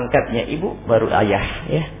 kali pangkatnya ibu, baru ayah,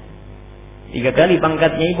 ya. 3 kali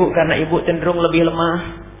pangkatnya ibu, karena ibu cenderung lebih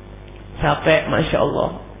lemah, capek, Masya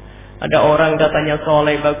Allah. Ada orang katanya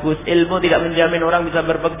soleh, bagus, ilmu tidak menjamin orang bisa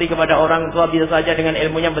berbakti kepada orang tua. Bisa saja dengan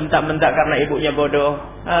ilmunya bentak-bentak karena ibunya bodoh,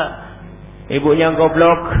 ibunya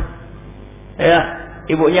goblok, ya.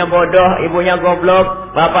 Ibunya bodoh, ibunya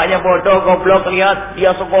goblok, bapaknya bodoh, goblok. Lihat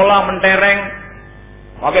dia sekolah mentereng,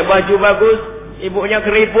 pakai baju bagus, ibunya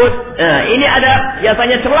keriput. Nah, ini ada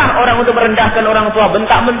biasanya celah orang untuk merendahkan orang tua,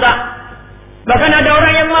 bentak-bentak. Bahkan ada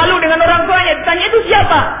orang yang malu dengan orang tuanya. Ditanya, itu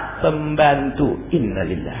siapa? Pembantu.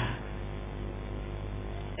 Innalillah.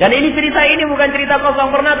 Dan ini cerita ini bukan cerita kosong,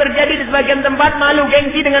 pernah terjadi di sebagian tempat. Malu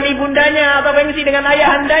gengsi dengan ibundanya atau gengsi dengan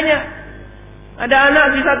ayahandanya. Ada anak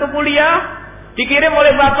di satu kuliah, dikirim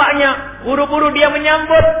oleh bapaknya, buru-buru dia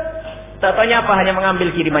menyambut. Tatanya apa? Hanya mengambil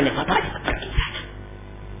kirimannya. Bapaknya pergi sana,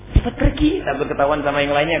 cepat pergi. Takut ketahuan sama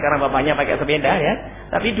yang lainnya karena bapaknya pakai sepeda, ya.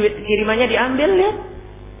 Tapi duit kirimannya diambil, ya.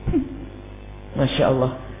 Masya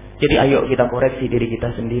Allah. Jadi ayo kita koreksi diri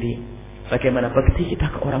kita sendiri. Bagaimana bakti kita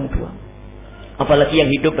ke orang tua. Apalagi yang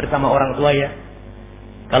hidup bersama orang tua, ya.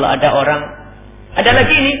 Kalau ada orang, ada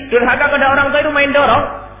lagi ini, durhaka pada orang tua itu main dorong.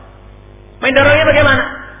 Main dorongnya bagaimana?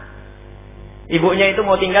 Ibunya itu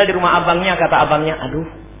mau tinggal di rumah abangnya, kata abangnya, aduh,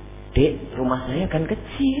 dek, rumah saya kan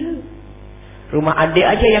kecil, rumah adik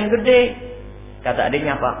aja yang gede. Kata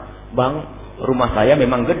adiknya apa? Bang, rumah saya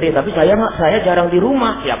memang gede, tapi saya jarang di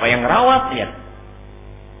rumah. Siapa yang rawat? Lihat.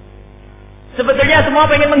 Sebetulnya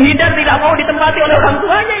semua pengen menghindar, tidak mau ditempati oleh orang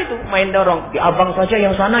tuanya itu. Main dorong, di abang saja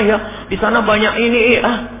yang sana, ya, di sana banyak ini.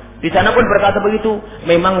 Di sana pun berkata begitu,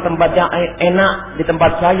 memang tempatnya enak di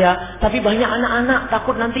tempat saya, tapi banyak anak-anak,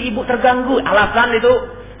 takut nanti ibu terganggu. Alasan itu,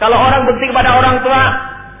 kalau orang berbakti kepada orang tua,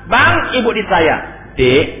 bang, ibu di saya.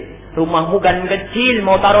 Dek, rumahmu kan kecil,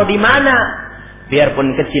 mau taruh di mana?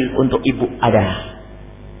 Biarpun kecil, untuk ibu ada.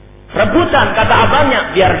 Rebutan, kata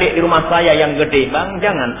abangnya, biar dek di rumah saya yang gede. Bang,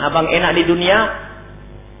 jangan, abang enak di dunia.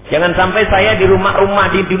 Jangan sampai saya di rumah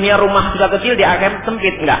di dunia rumah sudah kecil, di akhirat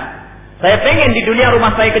sempit, enggak. Saya pengen di dunia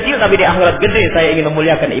rumah saya kecil, tapi di akhirat gede. Saya ingin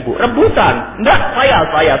memuliakan ibu. Rebutan. Enggak,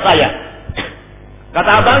 saya.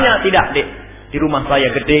 Kata abangnya, tidak dek. Di rumah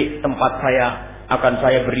saya gede, tempat saya akan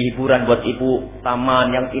saya beri hiburan buat ibu.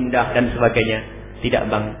 Taman yang indah dan sebagainya. Tidak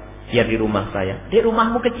bang, biar di rumah saya. Di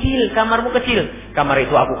rumahmu kecil, kamarmu kecil. Kamar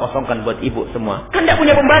itu aku kosongkan buat ibu semua. Kan tidak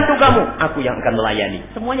punya pembantu kamu. Aku yang akan melayani.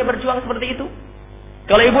 Semuanya berjuang seperti itu.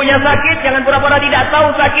 Kalau ibunya sakit, jangan pura-pura tidak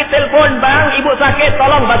tahu sakit, telepon, bang, ibu sakit,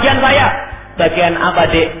 tolong bagian saya. Bagian apa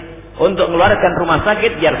dek? Untuk mengeluarkan rumah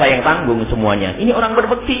sakit, biar saya yang tanggung semuanya. Ini orang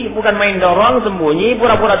berbakti, bukan main dorong, sembunyi,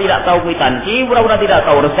 pura-pura tidak tahu kwitansi, pura-pura tidak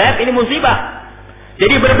tahu resep, ini musibah.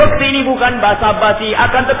 Jadi berbakti ini bukan basa-basi,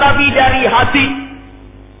 akan tetapi dari hati.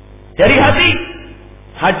 Dari hati.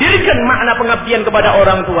 Hadirkan makna pengabdian kepada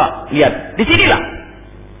orang tua. Lihat, disinilah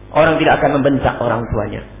orang tidak akan membentak orang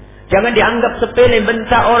tuanya. Jangan dianggap sepele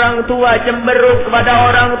bentak orang tua, cemberut kepada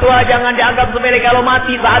orang tua. Jangan dianggap sepele, kalau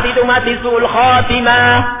mati saat itu mati su'ul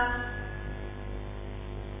khatimah.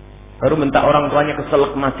 Baru bentak orang tuanya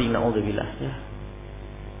keselak mati, naudzubillah.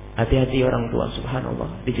 Hati-hati orang tua,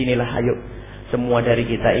 subhanallah. Disinilah ayo semua dari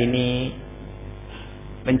kita ini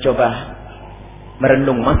mencoba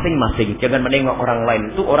merenung masing-masing. Jangan menengok orang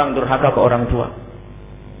lain. Itu orang durhaka ke orang tua.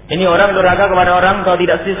 Ini orang durhaka kepada orang tua,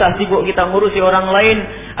 tidak susah sibuk kita ngurusi orang lain.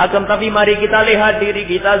 Akan tapi mari kita lihat diri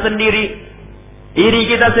kita sendiri. Diri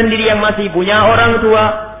kita sendiri yang masih punya orang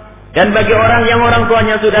tua. Dan bagi orang yang orang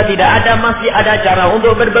tuanya sudah tidak ada, masih ada cara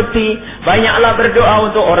untuk berbakti. Banyaklah berdoa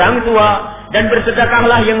untuk orang tua. Dan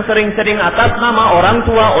bersedekahlah yang sering-sering atas nama orang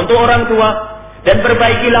tua, untuk orang tua. Dan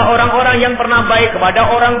perbaikilah orang-orang yang pernah baik kepada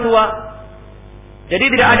orang tua. Jadi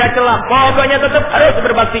tidak ada celah. Pokoknya tetap harus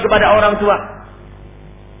berbakti kepada orang tua.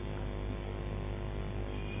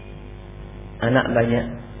 Anak banyak,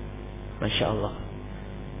 Masya Allah.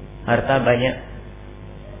 Harta banyak,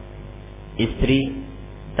 istri,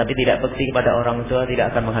 tapi tidak bakti kepada orang tua,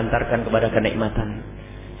 tidak akan menghantarkan kepada kenikmatan.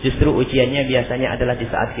 Justru ujiannya biasanya adalah di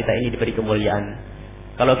saat kita ini diberi kemuliaan.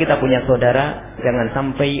 Kalau kita punya saudara, jangan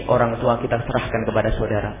sampai orang tua kita serahkan kepada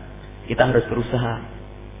saudara. Kita harus berusaha.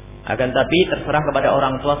 Akan tapi terserah kepada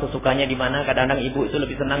orang tua sesukanya di mana. Kadang-kadang ibu itu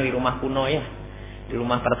lebih senang di rumah kuno ya, di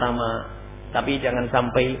rumah pertama. Tapi jangan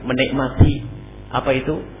sampai menikmati, apa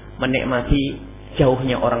itu? Menikmati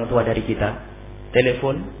jauhnya orang tua dari kita.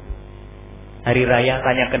 Telepon, hari raya,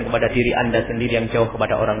 tanyakan kepada diri Anda sendiri yang jauh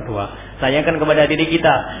kepada orang tua. Tanyakan kepada diri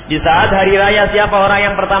kita. Di saat hari raya, siapa orang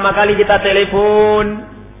yang pertama kali kita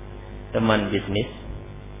telepon? Teman bisnis,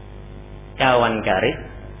 kawan karib,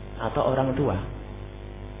 atau orang tua?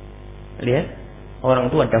 Lihat,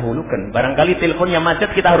 orang tua dahulukan. Barangkali teleponnya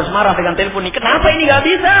macet, kita harus marah dengan telepon ini. Kenapa ini gak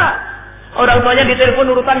bisa? Orang tuanya ditelepon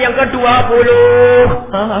urutan yang ke-20.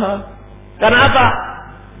 Karena apa?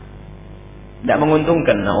 Tidak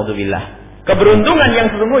menguntungkan, naudzubillah. Keberuntungan yang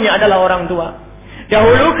sesungguhnya adalah orang tua.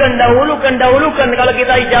 Dahulukan. Kalau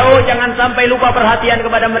kita jauh, jangan sampai lupa perhatian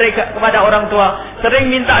kepada mereka, kepada orang tua. Sering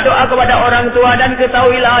minta doa kepada orang tua, dan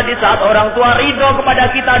ketahuilah di saat orang tua ridho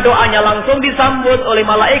kepada kita, doanya langsung disambut oleh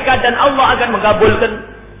malaikat dan Allah akan mengabulkan.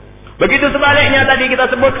 Begitu sebaliknya tadi kita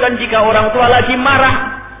sebutkan, jika orang tua lagi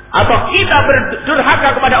marah atau kita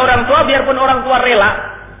berdurhaka kepada orang tua, biarpun orang tua rela,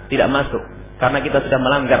 tidak masuk, karena kita sudah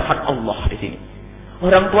melanggar hak Allah di sini.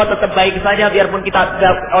 Orang tua tetap baik saja, biarpun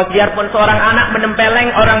seorang anak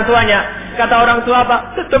menempeleng orang tuanya. Kata orang tua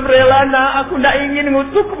apa? Tetap rela nak, aku tidak ingin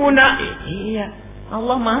ngutukmu nak. Iya,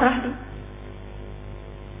 Allah marah tuh.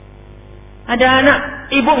 Ada anak,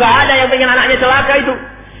 ibu nggak ada yang pengen anaknya celaka itu.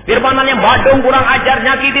 Biarpun anaknya badung, kurang ajar,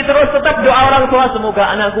 nyakiti terus, tetap doa orang tua, semoga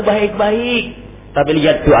anakku baik-baik. Tapi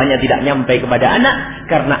lihat doanya tidak nyampe kepada anak,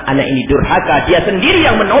 karena anak ini durhaka. Dia sendiri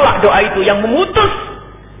yang menolak doa itu, yang memutus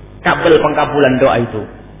kabel pengkabulan doa itu.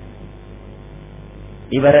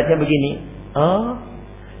 Ibaratnya begini,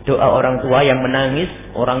 doa orang tua yang menangis,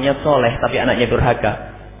 orangnya soleh tapi anaknya durhaka,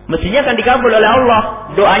 mestinya kan dikabul oleh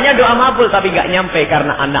Allah. Doanya doa makbul, tapi nggak nyampe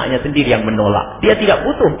karena anaknya sendiri yang menolak. Dia tidak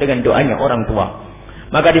butuh dengan doanya orang tua.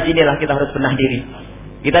 Maka disinilah kita harus benah diri.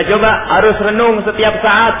 Kita coba harus renung setiap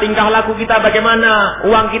saat tingkah laku kita bagaimana.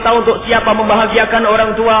 Uang kita untuk siapa? Membahagiakan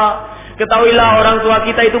orang tua. Ketahuilah orang tua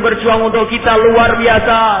kita itu berjuang untuk kita luar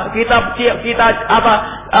biasa. Kita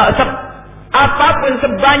apapun,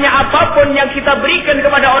 sebanyak apapun yang kita berikan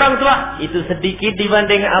kepada orang tua, itu sedikit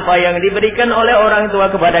dibanding apa yang diberikan oleh orang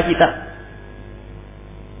tua kepada kita.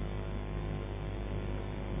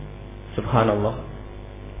 Subhanallah.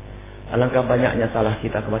 Alangkah banyaknya salah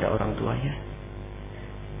kita kepada orang tuanya.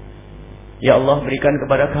 Ya Allah, berikan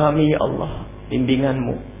kepada kami, ya Allah,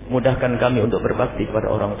 bimbingan-Mu. Mudahkan kami untuk berbakti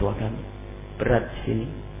kepada orang tua kami. Berat di sini,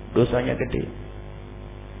 dosanya gede.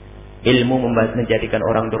 Ilmu menjadikan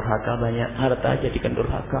orang durhaka banyak, harta jadikan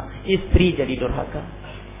durhaka, istri jadi durhaka,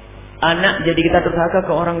 anak jadi kita durhaka ke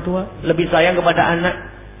orang tua, lebih sayang kepada anak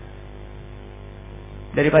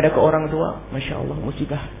daripada ke orang tua. Masya Allah,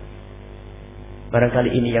 musibah.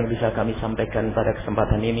 Barangkali ini yang bisa kami sampaikan pada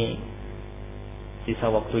kesempatan ini. Sisa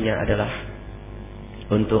waktunya adalah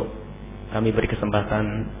untuk kami beri kesempatan.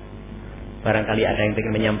 Barangkali ada yang ingin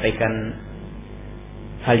menyampaikan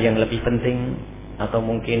hal yang lebih penting, atau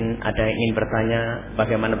mungkin ada yang ingin bertanya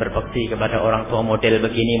bagaimana berbakti kepada orang tua model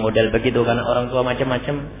begini, model begitu, karena orang tua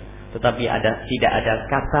macam-macam. Tetapi tidak ada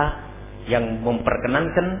kata yang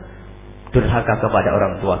memperkenankan durhaka kepada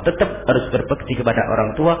orang tua. Tetap harus berbakti kepada orang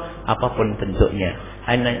tua apapun bentuknya.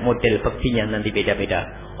 Hanya model baktinya nanti beda-beda.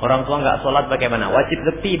 Orang tua nggak sholat bagaimana? Wajib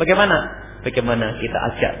bakti bagaimana? Bagaimana kita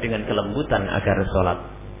ajak dengan kelembutan agar sholat.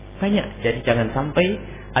 Banyak. Jadi jangan sampai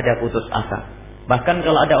ada putus asa. Bahkan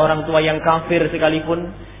kalau ada orang tua yang kafir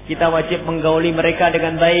sekalipun, kita wajib menggauli mereka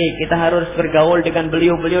dengan baik. Kita harus bergaul dengan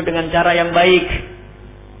beliau-beliau dengan cara yang baik.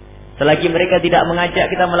 Selagi mereka tidak mengajak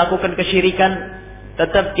kita melakukan kesyirikan,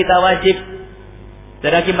 tetap kita wajib.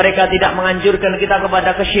 Selagi mereka tidak menganjurkan kita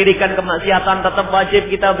kepada kesyirikan, kemaksiatan, tetap wajib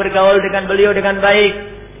kita bergaul dengan beliau dengan baik.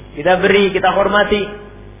 Kita beri, kita hormati.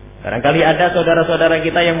 Barangkali ada saudara-saudara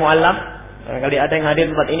kita yang mu'alaf, barangkali ada yang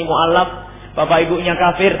hadir tempat ini mu'alaf, bapak ibunya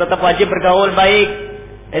kafir, tetap wajib bergaul baik.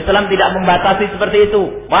 Islam tidak membatasi seperti itu.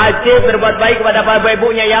 Wajib berbuat baik kepada bapak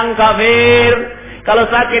ibunya yang kafir. Kalau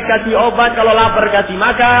sakit kasih obat, kalau lapar kasih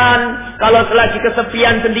makan, kalau selagi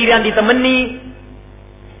kesepian sendirian ditemani.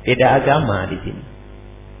 Beda agama di sini.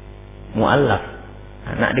 Mu'allaf,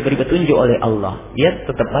 anak diberi petunjuk oleh Allah, dia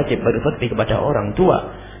tetap wajib berbakti kepada orang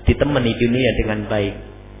tua, ditemani dunia dengan baik.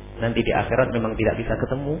 Nanti di akhirat memang tidak bisa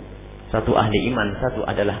ketemu. Satu ahli iman, satu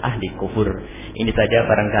adalah ahli kufur. Ini saja,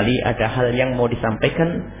 barangkali ada hal yang mau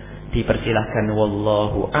disampaikan, dipersilahkan.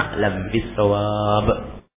 Wallahu a'lam bissawab.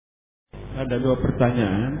 Ada dua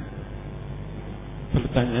pertanyaan.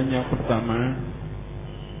 Pertanyaan yang pertama,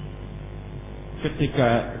 ketika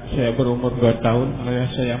saya berumur 2 tahun, ayah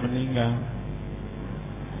saya meninggal.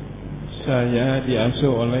 Saya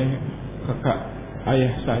diasuh oleh kakak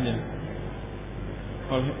ayah saya,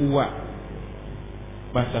 oleh uwak.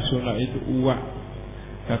 Bahasa Sunda itu uwak,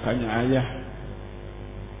 kakaknya ayah.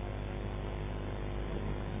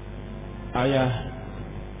 Ayah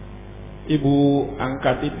ibu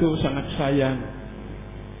angkat itu sangat sayang,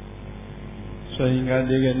 sehingga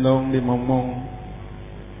digendong, dimomong.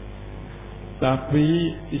 Tapi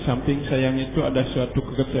di samping sayang itu ada suatu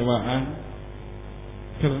kekecewaan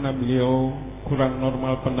karena beliau kurang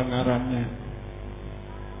normal pendengarannya,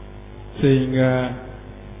 sehingga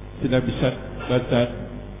tidak bisa baca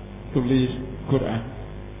tulis Quran,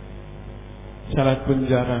 syarat pun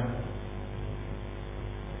jarang.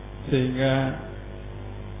 Sehingga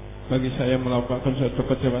bagi saya melakukan suatu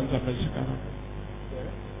kekecewaan sampai sekarang.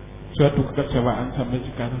 Suatu kekecewaan sampai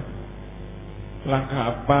sekarang. Langkah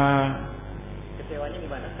apa? Kecewanya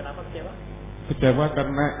gimana? Kenapa kecewa? Kecewa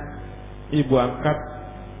karena ibu angkat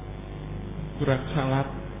kurang salat.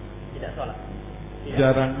 Tidak sholat. Tidak.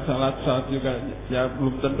 Jarang salat juga. Ya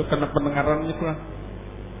belum tentu karena pendengarannya kurang.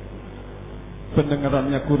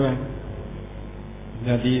 Pendengarannya kurang.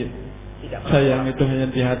 Jadi tidak sayang itu hanya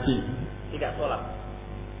di hati. Tidak sholat.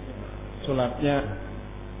 Sholatnya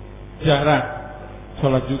jarang.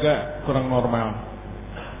 Sholat juga kurang normal.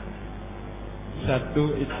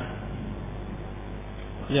 Satu itu.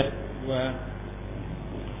 Ya, dua,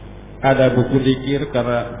 ada buku zikir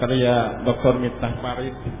karya Dr. Miftah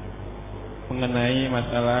Farid mengenai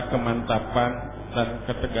masalah kemantapan dan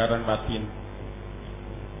ketegaran batin.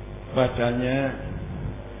 Bacanya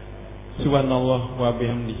Subhanallah wa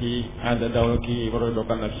bihamdihi ada daulki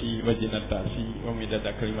warodokan nafsi wa jinatasi wa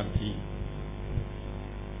midada kalimati,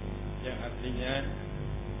 yang artinya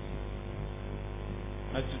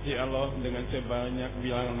maksudnya Allah dengan sebanyak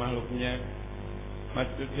bilangan makhluknya,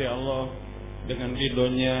 maksudnya Allah dengan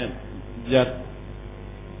ridhonya zat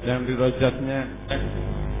dan ridho zatnya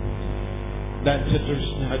dan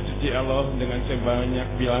seterusnya. Maksudnya Allah dengan sebanyak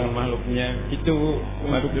bilangan makhluknya, itu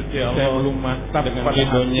maksudnya Allah belum mantap dengan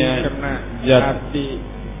ridhonya zat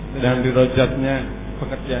dan ridho zatnya,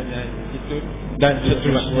 pengertiannya itu dan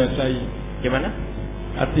seterusnya. Gimana?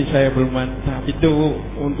 hati saya belum mantap. Itu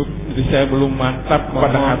untuk diri saya belum mantap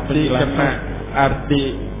pada hati karena arti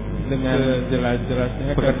dengan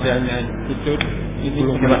jelas-jelasnya pekerjaannya itu ini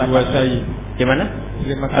belum menguasai. Gimana?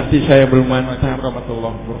 Terima kasih. Hati saya belum mantap.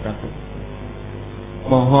 Warahmatullahi wabarakatuh.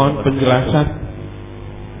 Mohon penjelasan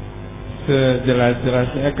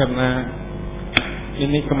sejelas-jelasnya karena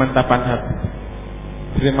ini kemantapan hati.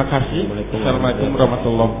 Terima kasih. Assalamualaikum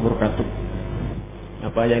warahmatullahi wabarakatuh.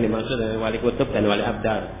 Apa yang dimaksud dari wali kutub dan wali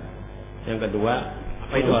abdal? Yang kedua,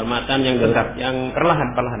 apa itu hormatan yang lengkap, yang perlahan.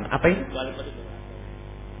 Apa itu?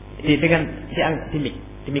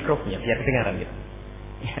 Di mikrofonnya biar kedengaran gitu.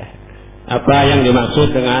 Apa yang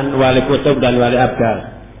dimaksud dengan wali kutub dan wali abdal?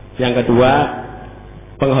 Yang kedua,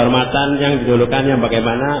 penghormatan yang didulukan yang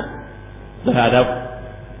bagaimana terhadap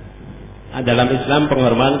dalam Islam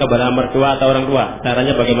penghormatan kepada mertua atau orang tua.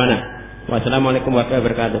 Caranya bagaimana? Wassalamualaikum warahmatullahi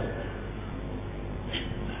wabarakatuh.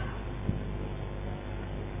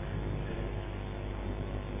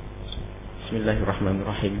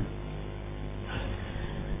 Bismillahirrahmanirrahim.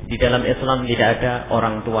 Di dalam Islam tidak ada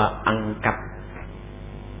orang tua angkat.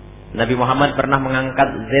 Nabi Muhammad pernah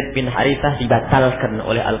mengangkat Zaid bin Harithah, dibatalkan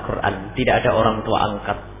oleh Al-Quran. Tidak ada orang tua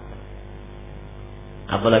angkat.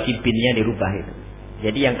 Apalagi binnya dirubah itu.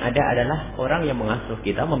 Jadi yang ada adalah orang yang mengasuh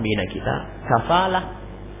kita, membina kita.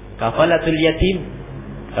 Kafalatul yatim.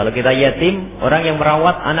 Kalau kita yatim, orang yang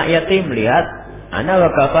merawat anak yatim, lihat, ana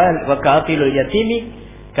wa kafilul yatimi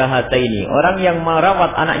kahataini. Orang yang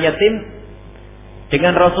merawat anak yatim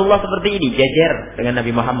dengan Rasulullah seperti ini, jajar dengan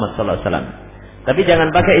Nabi Muhammad SAW. Tapi jangan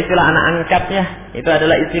pakai istilah anak angkatnya. Itu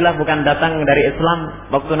adalah istilah bukan datang dari Islam.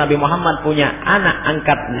 Waktu Nabi Muhammad punya anak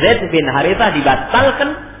angkat Zaid bin Harithah, dibatalkan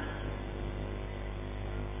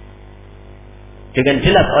dengan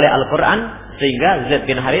jelas oleh Al-Quran, sehingga Zaid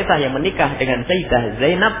bin Harithah yang menikah dengan Sayyidah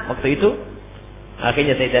Zainab waktu itu,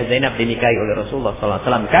 akhirnya Sayyidah Zainab dinikahi oleh Rasulullah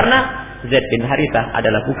SAW, karena Zaid bin Harithah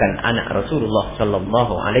adalah bukan anak Rasulullah SAW.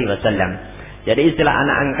 Jadi istilah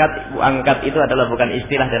anak angkat, ibu angkat itu adalah bukan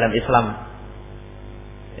istilah dalam Islam.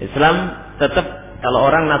 Islam tetap kalau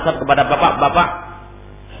orang nasab kepada bapak-bapak,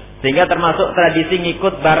 sehingga termasuk tradisi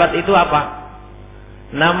ngikut barat itu apa?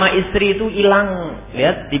 Nama istri itu hilang.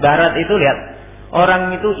 Lihat di barat itu, lihat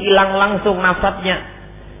orang itu hilang langsung nasabnya,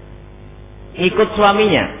 ikut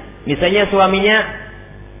suaminya. Misalnya suaminya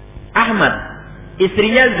Ahmad,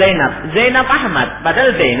 istrinya Zainab Ahmad,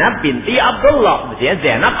 padahal Zainab binti Abdullah. Maksudnya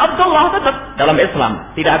Zainab Abdullah tetap dalam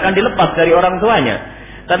Islam, tidak akan dilepas dari orang tuanya.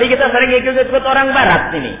 Tapi kita sering ikut orang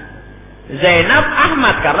barat ini. Zainab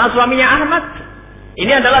Ahmad karena suaminya Ahmad.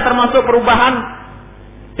 Ini adalah termasuk perubahan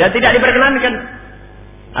dan tidak diperkenankan.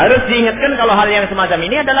 Harus diingatkan kalau hal yang semacam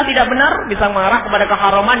ini adalah tidak benar, bisa mengarah kepada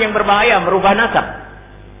keharaman yang berbahaya, merubah nasab.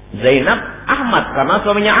 Zainab Ahmad karena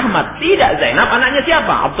suaminya Ahmad. Tidak, Zainab anaknya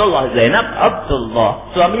siapa? Abdullah. Zainab Abdullah.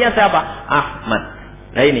 Suaminya siapa? Ahmad.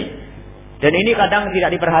 Nah ini. Dan ini kadang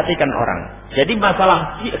tidak diperhatikan orang. Jadi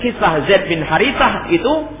masalah kisah Zaid bin Harithah itu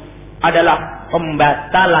adalah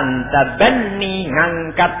pembatalan tabanni,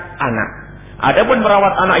 ngangkat anak. Adapun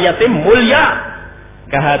merawat anak yatim mulia,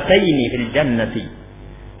 kahataini fil jannati.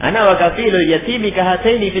 Ana wa kafilul yatimi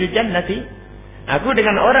kahataini fil jannati. Aku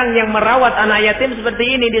dengan orang yang merawat anak yatim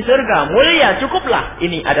seperti ini di surga, mulia, cukuplah.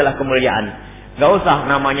 Ini adalah kemuliaan. Gak usah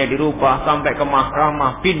namanya dirubah sampai ke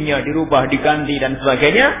mahkamah, pinnya dirubah, diganti dan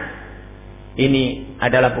sebagainya. Ini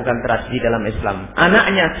adalah bukan tradisi dalam Islam.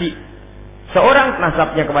 Anaknya seorang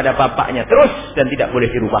nasabnya kepada bapaknya terus dan tidak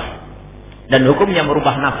boleh dirubah. Dan hukumnya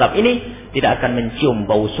merubah nasab ini tidak akan mencium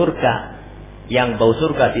bau surga. Yang bau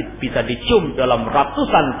surga bisa dicium dalam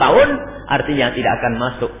ratusan tahun, artinya tidak akan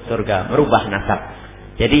masuk surga, merubah nasab.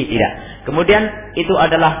 Jadi tidak. Kemudian itu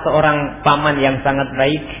adalah seorang paman yang sangat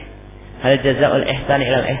baik. Hal jazaa'ul ihsan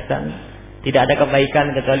ilal ihsan. Tidak ada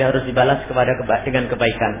kebaikan kecuali harus dibalas dengan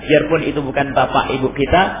kebaikan. Biarpun itu bukan bapak ibu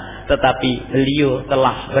kita, tetapi beliau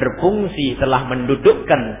telah berfungsi, telah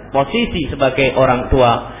mendudukkan posisi sebagai orang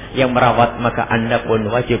tua yang merawat, maka Anda pun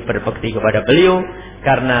wajib berbakti kepada beliau.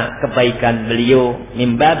 Karena kebaikan beliau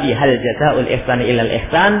mimbabi hal jazaa'ul ihsan ilal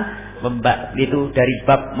ihsan, itu dari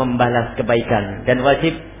bab membalas kebaikan. Dan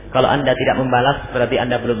wajib, kalau Anda tidak membalas berarti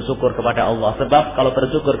Anda belum syukur kepada Allah. Sebab kalau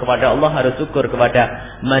bersyukur kepada Allah harus syukur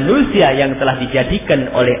kepada manusia yang telah dijadikan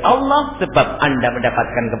oleh Allah, sebab Anda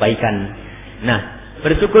mendapatkan kebaikan. Nah,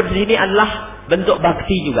 bersyukur di sini adalah bentuk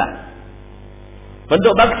bakti juga.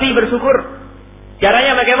 Bentuk bakti bersyukur.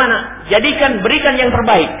 Caranya bagaimana? Berikan yang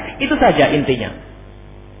terbaik. Itu saja intinya.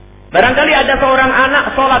 Barangkali ada seorang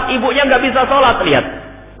anak sholat, ibunya nggak bisa sholat, lihat.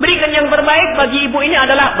 Berikan yang terbaik bagi ibu ini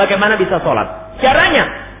adalah bagaimana bisa sholat. Caranya,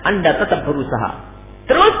 Anda tetap berusaha.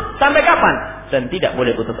 Terus sampai kapan? Dan tidak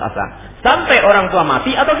boleh putus asa. Sampai orang tua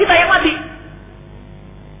mati atau kita yang mati.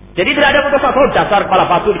 Jadi tidak ada putus asa, dasar kepala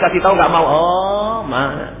batu dikasih tahu nggak mau. Oh,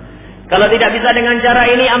 mana? Kalau tidak bisa dengan cara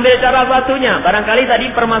ini, ambil cara satunya. Barangkali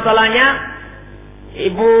tadi permasalahannya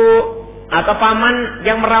ibu atau paman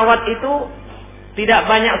yang merawat itu tidak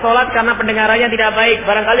banyak sholat karena pendengarannya tidak baik.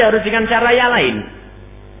 Barangkali harus dengan cara yang lain.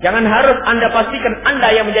 Jangan harus Anda pastikan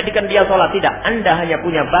Anda yang menjadikan dia sholat. Tidak. Anda hanya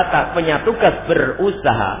punya bakat, punya tugas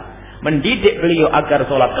berusaha. Mendidik beliau agar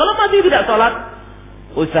sholat. Kalau masih tidak sholat,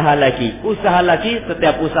 usaha lagi. Usaha lagi.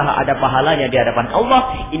 Setiap usaha ada pahalanya di hadapan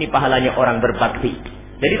Allah. Ini pahalanya orang berbakti.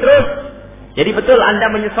 Jadi terus. Jadi betul Anda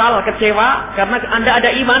menyesal, kecewa. Karena Anda ada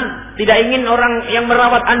iman. Tidak ingin orang yang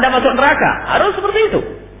merawat Anda masuk neraka. Harus seperti itu.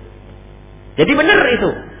 Jadi benar itu.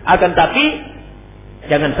 Akan tapi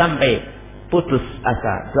jangan sampai putus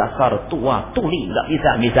asa, dasar tua, tuli, nggak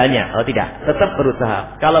bisa misalnya. Oh tidak, tetap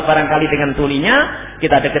berusaha. Kalau barangkali dengan tulinya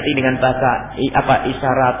kita deketi dengan bahasa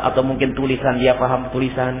isyarat atau mungkin tulisan, dia paham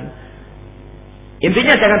tulisan.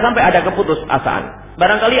 Intinya jangan sampai ada keputusasaan.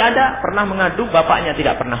 Barangkali ada pernah mengadu bapaknya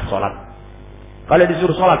tidak pernah sholat. Kalau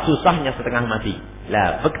disuruh sholat susahnya setengah mati.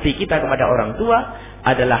 Lah, bakti kita kepada orang tua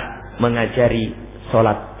adalah mengajari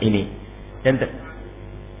sholat ini. Dan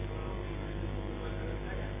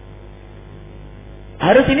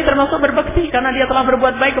harus ini termasuk berbakti karena dia telah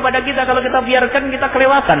berbuat baik kepada kita. Kalau kita biarkan kita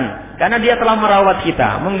kelewatan karena dia telah merawat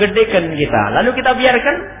kita, menggedekan kita. Lalu kita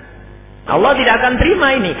biarkan, Allah tidak akan terima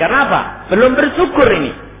ini. Karena apa? Belum bersyukur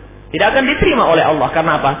ini. Tidak akan diterima oleh Allah.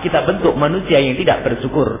 Karena apa? Kita bentuk manusia yang tidak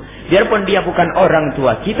bersyukur. Biarpun dia bukan orang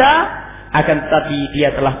tua kita, akan tetapi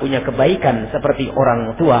dia telah punya kebaikan seperti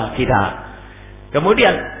orang tua kita.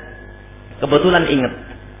 Kemudian kebetulan ingat,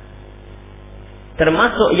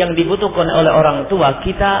 termasuk yang dibutuhkan oleh orang tua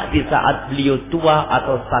kita di saat beliau tua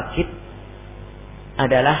atau sakit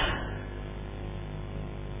adalah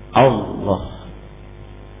Allah.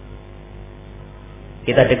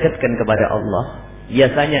 Kita dekatkan kepada Allah.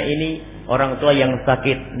 Biasanya ini orang tua yang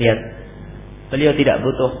sakit, lihat, beliau tidak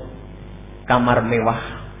butuh kamar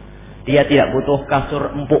mewah. Dia tidak butuh kasur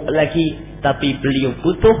empuk lagi, tapi beliau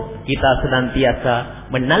butuh kita senantiasa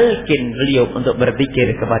menalkin beliau untuk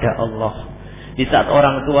berzikir kepada Allah. Di saat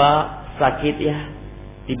orang tua sakit ya,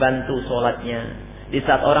 dibantu sholatnya. Di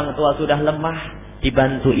saat orang tua sudah lemah,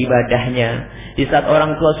 dibantu ibadahnya. Di saat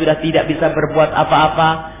orang tua sudah tidak bisa berbuat apa-apa,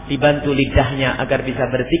 dibantu lidahnya agar bisa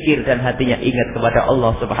berzikir dan hatinya ingat kepada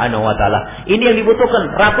Allah Subhanahu wa taala. Ini yang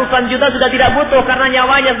dibutuhkan. Ratusan juta sudah tidak butuh karena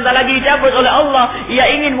nyawanya sudah lagi dicabut oleh Allah. Ia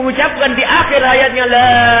ingin mengucapkan di akhir hayatnya la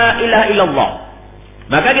ilaha illallah.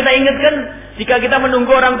 Maka kita ingatkan, jika kita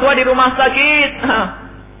menunggu orang tua di rumah sakit,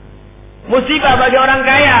 musibah bagi orang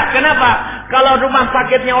kaya. Kenapa? Kalau rumah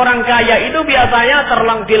sakitnya orang kaya itu biasanya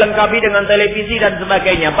dilengkapi dengan televisi dan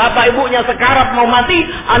sebagainya. Bapak ibunya sekarat mau mati,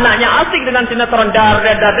 anaknya asik dengan sinetron dar,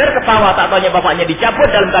 ketawa, tak taunya bapaknya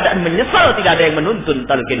dicabut dalam keadaan menyesal, tidak ada yang menuntun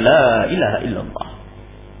talqin la ilaha illallah.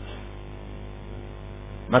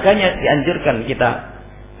 Makanya dianjurkan kita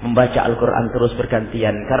membaca Al-Quran terus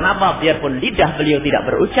bergantian. Karena apa? Biarpun lidah beliau tidak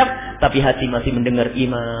berucap, tapi hati masih mendengar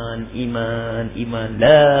iman,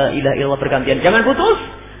 la ilaha illallah bergantian. Jangan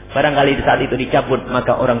putus. Barangkali di saat itu dicabut,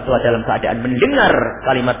 maka orang tua dalam keadaan mendengar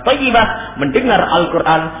kalimat thayyibah, mendengar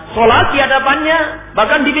Al-Quran, sholat di hadapannya,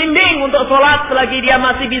 bahkan dibimbing untuk sholat selagi dia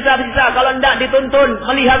masih bisa. Kalau tidak dituntun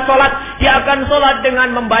melihat sholat, dia akan sholat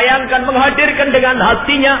dengan membayangkan, menghadirkan dengan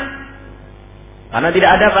hatinya. Karena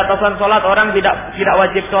tidak ada batasan sholat, orang tidak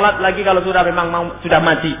wajib sholat lagi kalau sudah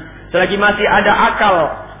mati. Selagi masih ada akal,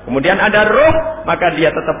 kemudian ada roh, maka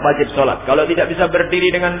dia tetap wajib sholat. Kalau tidak bisa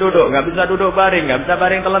berdiri dengan duduk, nggak bisa duduk baring, nggak bisa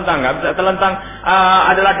baring telentang, nggak bisa telentang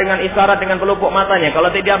adalah dengan isyarat dengan pelupuk matanya.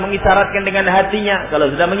 Kalau tidak mengisyaratkan dengan hatinya,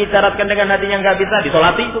 kalau sudah mengisyaratkan dengan hatinya nggak bisa,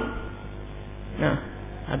 disolati itu. Nah,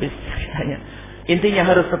 habis ceritanya. Intinya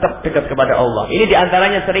harus tetap dekat kepada Allah. Ini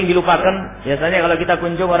diantaranya sering dilupakan. Biasanya kalau kita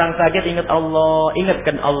kunjung orang sakit, ingat Allah,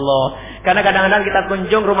 ingatkan Allah. Karena kadang-kadang kita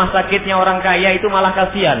kunjung rumah sakitnya orang kaya itu malah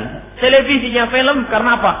kasihan. Televisinya film,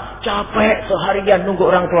 karena apa? Capek seharian nunggu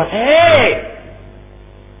orang tua.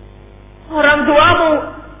 Orang tuamu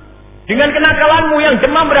dengan kenakalanmu yang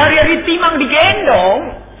demam berhari-hari, timang digendong,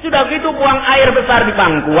 sudah gitu buang air besar di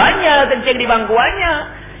bangkuannya, kencing di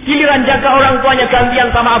bangkuannya. Giliran jaga orang tuanya gantian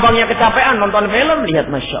sama abangnya kecapean nonton film. Lihat,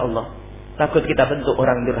 Masya Allah. Takut kita bentuk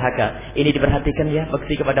orang durhaka. Ini diperhatikan ya,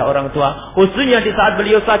 bakti kepada orang tua. Khususnya di saat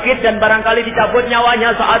beliau sakit dan barangkali dicabut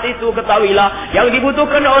nyawanya saat itu, ketahuilah yang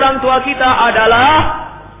dibutuhkan orang tua kita adalah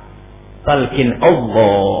talqin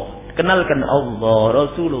Allah. Kenalkan Allah,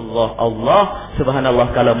 Rasulullah, Allah.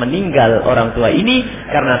 Subhanallah, kalau meninggal orang tua ini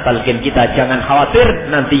karena talqin kita, jangan khawatir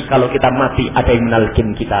nanti kalau kita mati ada yang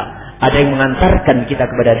menalqin kita. Ada yang mengantarkan kita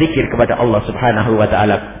kepada zikir kepada Allah Subhanahu wa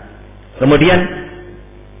ta'ala. Kemudian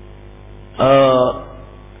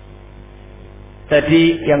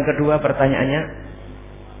Tadi yang kedua pertanyaannya.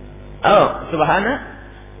 Oh, subhana.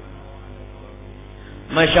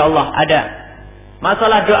 Masya Allah, ada.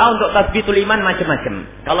 Masalah doa untuk tasbitul iman macam-macam.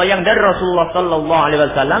 Kalau yang dari Rasulullah sallallahu alaihi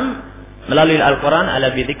wasallam melalui Al-Quran,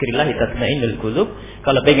 ala bidzikrillah tatma'innul qulub.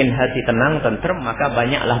 Kalau pengen hati tenang, tentrem, maka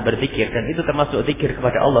banyaklah berzikir, dan itu termasuk zikir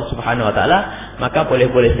kepada Allah Subhanahu wa taala. Maka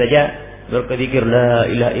boleh-boleh saja berzikir la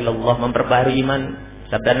ilaha illallah, memperbaharui iman.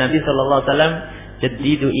 Sabda Nabi sallallahu alaihi wasallam,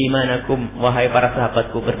 jaddidu imanakum, wahai para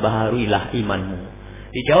sahabatku, berbaharuilah imanmu.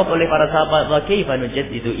 Dijawab oleh para sahabat, wa kaifa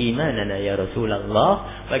nujaddidu imanana ya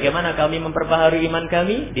Rasulullah? Bagaimana kami memperbaharui iman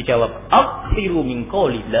kami? Dijawab, aksiru min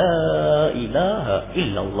qouli la ilaha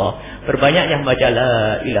illallah. Berbanyaknya membaca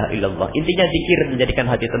la ilaha illallah. Intinya zikir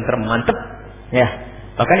menjadikan hati tenteram, mantap. Ya.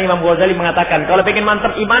 Bahkan Imam Ghazali mengatakan, kalau pengen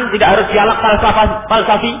mantap iman tidak harus dialog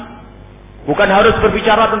falsafi. Bukan harus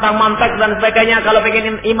berbicara tentang mantek dan sebagainya. Kalau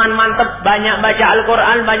pengen iman mantap, banyak baca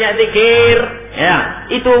Al-Quran, banyak zikir.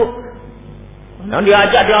 Ya, itu. Yang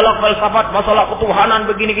diajak dialog falsafat masalah ketuhanan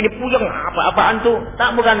begini-gini puyeng, apa-apaan tuh?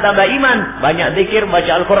 Tak, bukan tambah iman. Banyak zikir, baca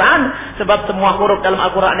Al-Quran. Sebab semua huruf dalam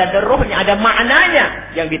Al-Quran ada ruhnya, ada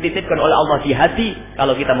maknanya yang dititipkan oleh Allah di hati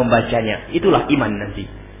kalau kita membacanya. Itulah iman nanti.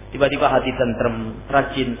 Tiba-tiba hati tentrem,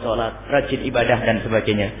 rajin sholat, rajin ibadah dan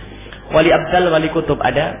sebagainya. Wali abdal, wali kutub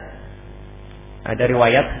ada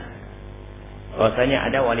riwayat bahwasanya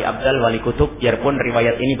ada wali abdal, wali kutub. Biarpun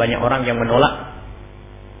riwayat ini banyak orang yang menolak.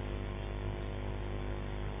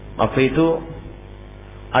 Waktu itu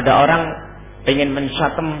ada orang ingin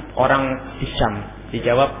mensyatem orang Syam.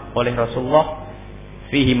 Dijawab oleh Rasulullah,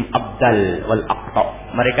 fihim abdal wal aqta.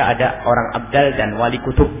 Mereka ada orang abdal dan wali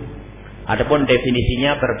kutub. Adapun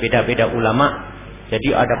definisinya berbeda-beda ulama.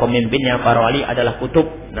 Jadi ada pemimpinnya, para wali adalah kutub.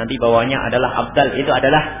 Nanti bawahnya adalah abdal. Itu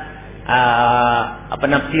adalah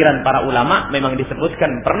penafsiran para ulama. Memang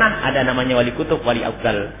disebutkan pernah ada namanya wali kutub, wali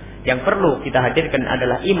abdal. Yang perlu kita hadirkan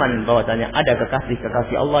adalah iman bahwasanya ada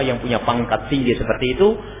kekasih-kekasih Allah yang punya pangkat tinggi seperti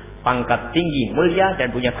itu, pangkat tinggi, mulia,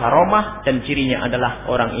 dan punya karomah, dan cirinya adalah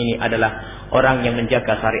orang ini adalah orang yang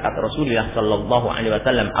menjaga syariat Rasulullah sallallahu alaihi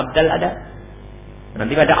wasallam. Abdal ada.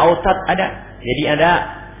 Nanti ada autad ada. Jadi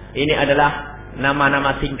ini adalah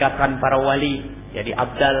nama-nama singkatan para wali. Jadi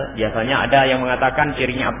abdal, biasanya ada yang mengatakan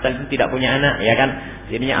cirinya abdal itu tidak punya anak, ya kan?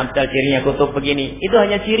 Cirinya abdal, cirinya kutub begini. Itu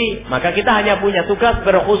hanya ciri. Maka kita hanya punya tugas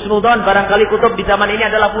berhusnudzon. Barangkali kutub di zaman ini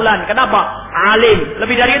adalah fulan. Kenapa? Alim.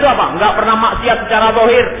 Lebih dari itu apa? Enggak pernah maksiat secara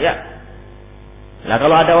zahir, ya. Nah,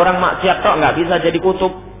 kalau ada orang maksiat tok enggak bisa jadi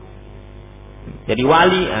kutub. Jadi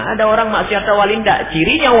wali. Nah, ada orang maksiat atau wali enggak.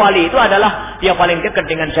 Cirinya wali itu adalah dia paling dekat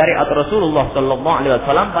dengan syariat Rasulullah sallallahu alaihi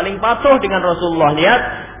wasallam, paling patuh dengan Rasulullah. Lihat,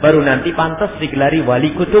 baru nanti pantas digelari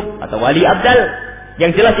wali kutub atau wali abdal.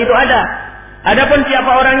 Yang jelas itu ada. Adapun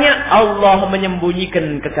siapa orangnya? Allah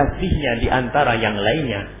menyembunyikan kekasihnya di antara yang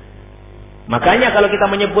lainnya. Makanya kalau kita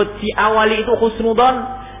menyebut si wali itu husnudzon,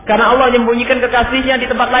 karena Allah menyembunyikan kekasihnya di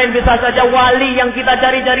tempat lain. Bisa saja wali yang kita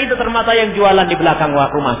cari-cari itu ternyata yang jualan di belakang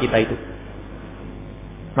rumah kita itu.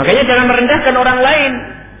 Makanya jangan merendahkan orang lain.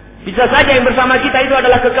 Bisa saja yang bersama kita itu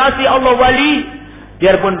adalah kekasih Allah, wali.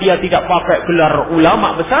 Biarpun dia tidak pakai gelar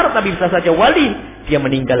ulama besar, tapi bisa saja wali. Dia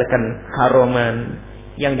meninggalkan haruman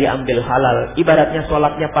yang diambil halal. Ibaratnya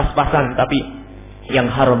sholatnya pas-pasan, tapi yang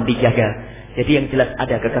haram dijaga. Jadi yang jelas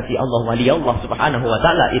ada kekasih Allah, wali Allah subhanahu wa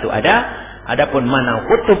ta'ala itu ada. Adapun mana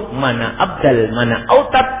kutub, mana abdal, mana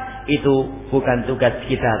autad, itu bukan tugas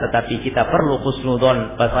kita. Tetapi kita perlu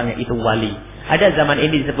husnudzon bahasanya itu wali. Ada zaman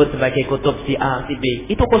ini disebut sebagai kutub si A, si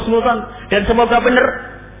B. Itu husnudzon. Dan semoga benar.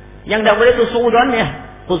 Yang tidak boleh itu suudzon ya.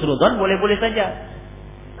 Husnudzon boleh-boleh saja.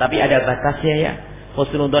 Tapi ada batasnya ya.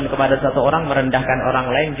 Husnudzon kepada satu orang, merendahkan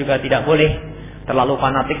orang lain juga tidak boleh. Terlalu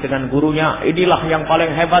fanatik dengan gurunya. Inilah yang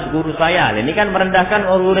paling hebat guru saya. Ini kan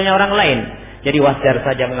merendahkan gurunya orang lain. Jadi wajar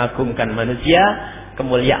saja mengagungkan manusia.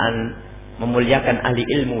 Kemuliaan, memuliakan ahli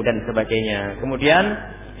ilmu dan sebagainya. Kemudian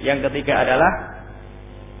yang ketiga adalah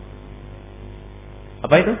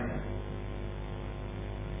apa itu?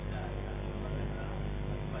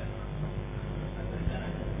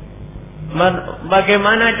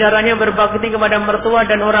 Bagaimana caranya berbakti kepada mertua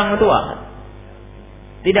dan orang tua?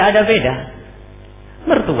 Tidak ada beda.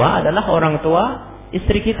 Mertua adalah orang tua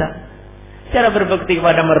istri kita. Cara berbakti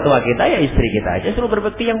kepada mertua kita ya istri kita aja, suruh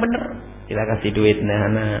berbakti yang benar. Kita kasih duit,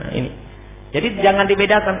 nah ini. Jadi jangan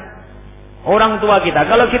dibedakan. Orang tua kita,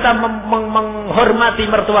 kalau kita menghormati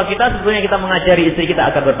mertua kita, sebetulnya kita mengajari istri kita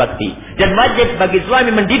agar berbakti. Dan wajib bagi suami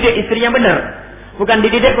mendidik istrinya benar, bukan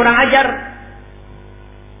dididik kurang ajar.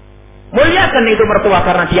 Muliakan itu mertua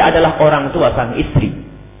karena dia adalah orang tua sang istri.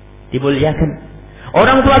 Dimuliakan.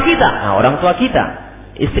 Orang tua kita,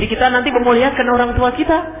 istri kita nanti memuliakan orang tua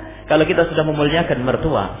kita. Kalau kita sudah memuliakan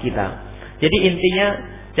mertua kita, Jadi intinya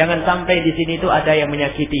jangan sampai di sini itu ada yang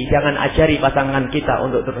menyakiti. Jangan ajari pasangan kita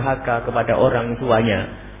untuk durhaka kepada orang tuanya.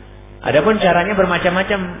 Adapun caranya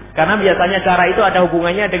bermacam-macam. Karena biasanya cara itu ada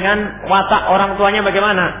hubungannya dengan watak orang tuanya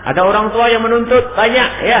bagaimana. Ada orang tua yang menuntut banyak,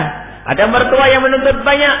 ya. Ada mertua yang menuntut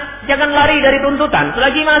banyak. Jangan lari dari tuntutan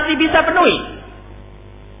selagi masih bisa penuhi.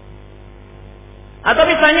 Atau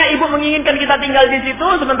misalnya ibu menginginkan kita tinggal di situ,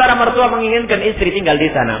 sementara mertua menginginkan istri tinggal di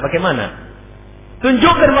sana. Bagaimana?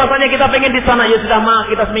 Tunjukkan bahwasanya kita pengen di sana. Ya sudah, Ma,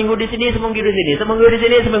 kita seminggu di sini, seminggu di sini, seminggu di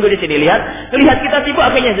sini, seminggu di sini. Lihat kita sibuk,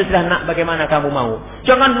 akhirnya sudah, Nak, bagaimana kamu mau?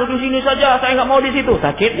 Jangan duduk di sini saja, saya nggak mau di situ.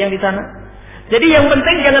 Sakit yang di sana. Jadi yang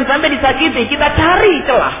penting jangan sampai disakiti. Kita cari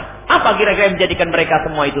celah. Apa kira-kira yang menjadikan mereka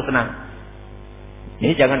semua itu senang?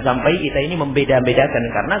 Ini jangan sampai kita ini membeda-bedakan.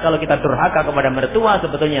 Karena kalau kita durhaka kepada mertua,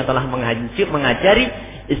 sebetulnya telah mengajari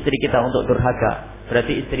istri kita untuk durhaka.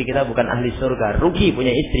 Berarti istri kita bukan ahli surga. Rugi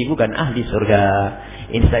punya istri bukan ahli surga.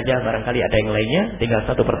 Ini saja, barangkali ada yang lainnya. Tinggal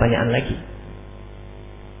satu pertanyaan lagi.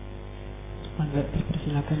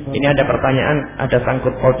 Ini ada pertanyaan, ada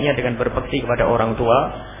sangkut pautnya dengan berbakti kepada orang tua.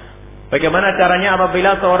 Bagaimana caranya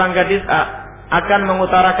apabila seorang gadis akan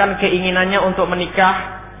mengutarakan keinginannya untuk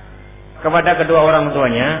menikah kepada kedua orang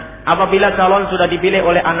tuanya, apabila calon sudah dipilih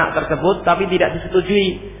oleh anak tersebut tapi tidak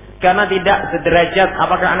disetujui karena tidak sederajat,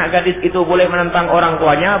 apakah anak gadis itu boleh menentang orang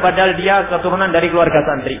tuanya padahal dia keturunan dari keluarga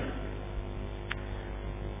santri?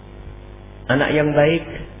 Anak yang baik,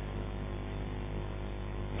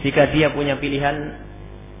 jika dia punya pilihan,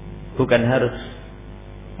 bukan harus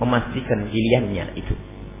memastikan pilihannya itu.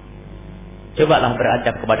 Cobalah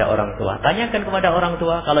beradab kepada orang tua. Tanyakan kepada orang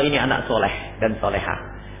tua kalau ini anak soleh dan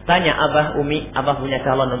soleha. Tanya, Abah, Umi, Abah punya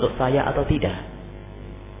calon untuk saya atau tidak?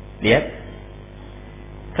 Lihat.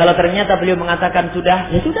 Kalau ternyata beliau mengatakan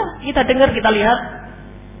sudah, ya sudah, kita dengar, kita lihat.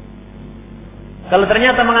 Kalau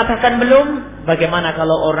ternyata mengatakan belum, bagaimana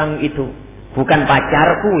kalau orang itu bukan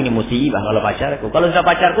pacarku? Ini musibah kalau pacarku. Kalau sudah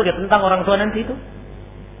pacarku, dia tentang orang tua nanti itu.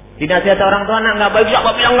 Dinasihati orang tua, anak nggak baik, siapa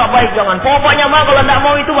bilang nggak baik, jangan. Pokoknya mah kalau nggak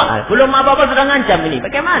mau itu, mah belum apa-apa sudah ngancam ini.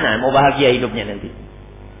 Bagaimana mau bahagia hidupnya nanti?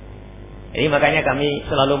 Jadi makanya kami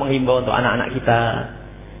selalu menghimbau untuk anak-anak kita,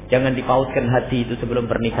 jangan dipautkan hati itu sebelum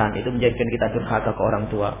pernikahan. Itu menjadikan kita durhaka ke orang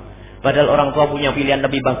tua. Padahal orang tua punya pilihan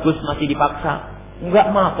lebih bagus, masih dipaksa.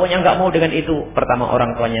 Enggak, mah, pokoknya enggak mau dengan itu. Pertama,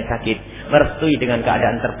 orang tuanya sakit, merestui dengan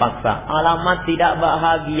keadaan terpaksa. Alamat tidak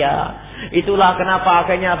bahagia. Itulah kenapa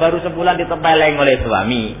akhirnya baru sebulan ditempeleng oleh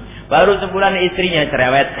suami, baru sebulan istrinya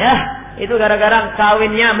cerewet. Itu gara-gara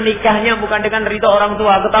kawinnya, menikahnya bukan dengan ridho orang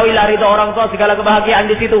tua. Ketahuilah, ridho orang tua segala kebahagiaan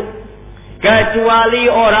di situ. Kecuali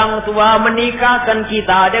orang tua menikahkan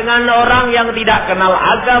kita dengan orang yang tidak kenal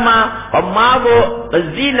agama, pemabuk,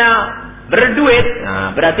 pezina, berduit.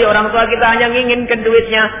 Nah, berarti orang tua kita hanya menginginkan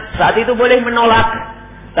duitnya. Saat itu boleh menolak.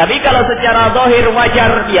 Tapi kalau secara zahir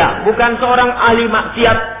wajar dia bukan seorang ahli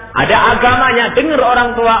maksiat, ada agamanya, dengar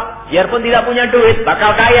orang tua, biarpun tidak punya duit,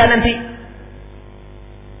 bakal kaya nanti.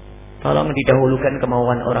 Tolong didahulukan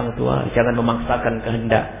kemauan orang tua, jangan memaksakan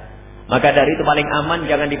kehendak. Maka dari itu paling aman,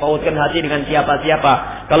 jangan dipautkan hati dengan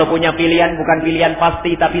siapa-siapa. Kalau punya pilihan, bukan pilihan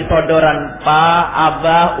pasti, tapi sodoran. Pak,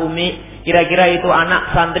 Abah, Umi, kira-kira itu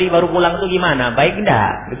anak santri baru pulang itu gimana? Baik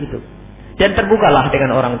enggak? Begitu. Dan terbukalah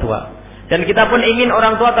dengan orang tua. Dan kita pun ingin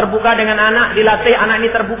orang tua terbuka dengan anak, dilatih anak ini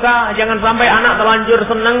terbuka. Jangan sampai anak terlanjur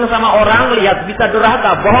senang sama orang, lihat bisa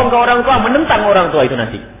durhaka, bohong ke orang tua, menentang orang tua itu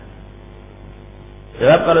nanti.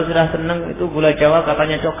 Sebab kalau sudah senang itu gula Jawa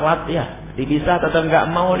katanya coklat, ya dipisah tetap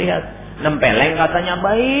nggak mau, lihat. Nempeleng katanya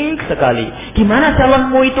baik sekali. Gimana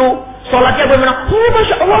calonmu itu? Sholatnya bagaimana? Oh,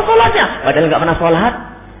 Masya Allah sholatnya. Padahal nggak pernah sholat.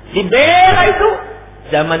 Dibela itu.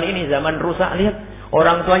 Zaman ini zaman rusak, lihat.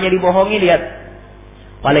 Orang tuanya dibohongi, lihat.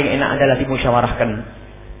 Paling enak adalah dimusyawarahkan.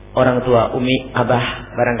 Orang tua, Umi,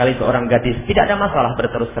 Abah, barangkali seorang gadis. Tidak ada masalah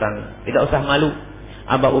berterus terang. Tidak usah malu.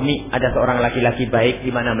 Abah, Umi, ada seorang laki-laki baik.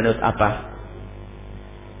 Gimana menurut Abah?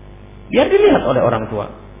 Biar dilihat oleh orang tua.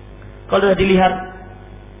 Kalau sudah dilihat,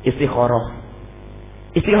 istikharah.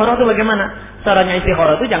 Istikharah itu bagaimana? Caranya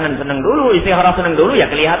istikharah itu jangan senang dulu. Istikharah senang dulu ya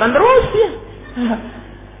kelihatan terus ya.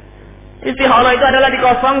 Istikharah itu adalah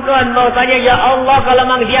dikosongkan bahwasanya ya Allah kalau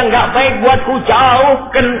memang dia enggak baik buatku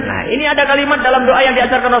jauhkan. Nah, ini ada kalimat dalam doa yang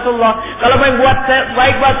diajarkan Rasulullah. Kalau memang buat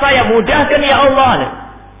baik buat saya, mudahkan ya Allah.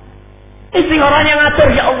 Istikharahnya ngatur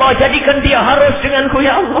ya Allah, jadikan dia harus denganku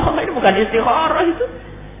ya Allah. Ini bukan istikharah itu.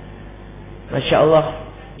 Masya Allah.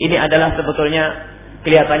 Ini adalah sebetulnya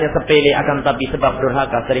kelihatannya sepele, akan tapi sebab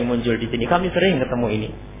durhaka sering muncul di sini. Kami sering ketemu ini.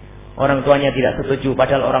 Orang tuanya tidak setuju,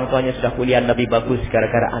 padahal orang tuanya sudah kuliah lebih bagus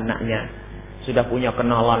gara-gara anaknya sudah punya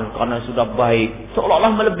kenalan karena sudah baik.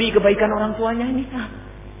 Seolah-olah melebihi kebaikan orang tuanya ini.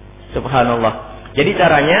 Subhanallah. Jadi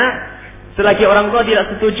caranya, selagi orang tua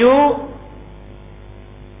tidak setuju,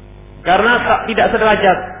 Karena tidak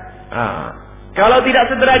sederajat. Kalau tidak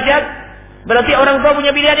sederajat, berarti orang tua punya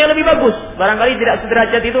pilihan yang lebih bagus. Barangkali tidak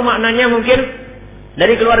sederajat itu maknanya mungkin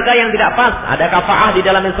dari keluarga yang tidak pas. Ada kafaah di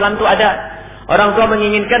dalam Islam itu ada. Orang tua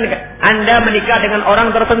menginginkan Anda menikah dengan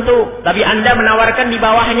orang tertentu, tapi Anda menawarkan di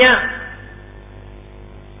bawahnya.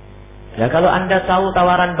 Ya kalau Anda tahu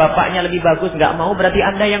tawaran bapaknya lebih bagus, nggak mau, berarti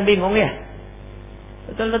Anda yang bingung ya.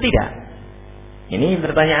 Betul atau tidak? Ini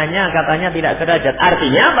pertanyaannya katanya tidak sederajat.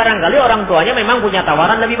 Artinya barangkali orang tuanya memang punya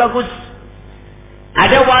tawaran lebih bagus.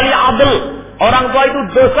 Ada wali adl. Orang tua itu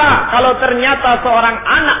dosa kalau ternyata seorang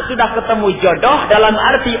anak sudah ketemu jodoh, dalam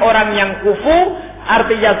arti orang yang kufu,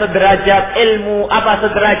 artinya sederajat ilmu,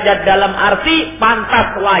 sederajat dalam arti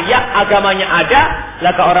pantas, layak, agamanya ada,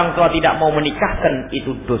 maka orang tua tidak mau menikahkan,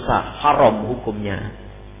 itu dosa, haram hukumnya.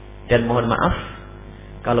 Dan mohon maaf,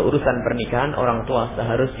 kalau urusan pernikahan orang tua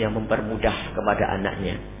seharusnya mempermudah kepada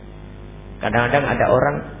anaknya. Kadang-kadang ada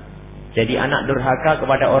orang jadi anak durhaka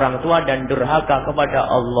kepada orang tua dan durhaka kepada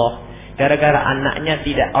Allah. Gara-gara anaknya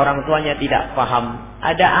orang tuanya tidak paham.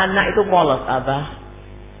 Ada anak itu polos, Abah,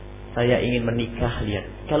 saya ingin menikah,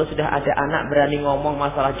 lihat. Kalau sudah ada anak berani ngomong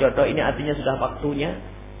masalah jodoh, ini artinya sudah waktunya.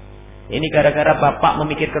 Ini gara-gara bapak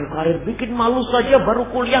memikirkan karir, bikin malu saja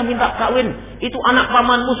baru kuliah minta kawin. Itu anak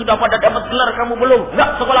pamanmu sudah pada dapat gelar, kamu belum.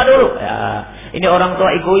 Enggak, sekolah dulu. Ya, ini orang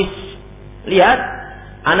tua egois. Lihat,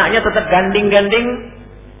 anaknya tetap ganding-ganding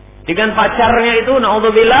dengan pacarnya itu,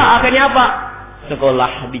 naudzubillah, akhirnya apa?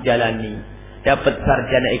 Sekolah dijalani, dapat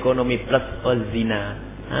sarjana ekonomi plus zina.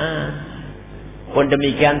 Pun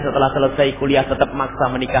demikian setelah selesai kuliah tetap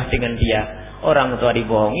maksa menikah dengan dia. Orang tua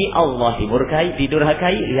dibohongi, Allah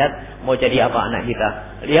didurhakai. Lihat, mau jadi apa anak kita?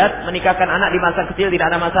 Lihat, menikahkan anak di masa kecil tidak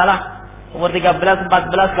ada masalah. Umur 13,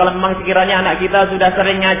 14, kalau memang sekiranya anak kita sudah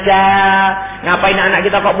sering ngaca, ngapain anak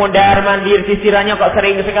kita kok mondar mandir, sisirannya kok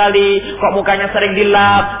sering sekali, kok mukanya sering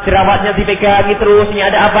dilap, jerawatnya dipegangi terus, ini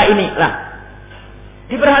ada apa ini? Lah,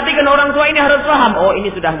 diperhatikan orang tua ini harus paham. Oh,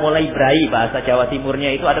 ini sudah mulai berai, bahasa Jawa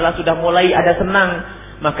Timurnya itu adalah sudah mulai ada senang.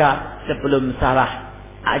 Maka sebelum salah,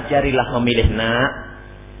 ajarilah memilih. Nak,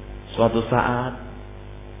 suatu saat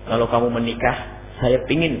kalau kamu menikah, saya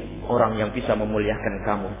pingin orang yang bisa memuliakan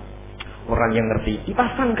kamu, orang yang ngerti.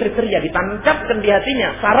 Dipasang kriteria, ditancapkan di hatinya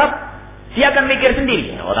syarat, dia akan mikir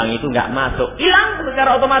sendiri. Orang itu nggak masuk, hilang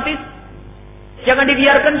secara otomatis. Jangan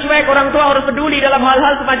dibiarkan cuek. Orang tua harus peduli dalam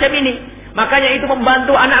hal-hal semacam ini. Makanya itu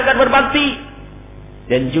membantu anak agar berbakti.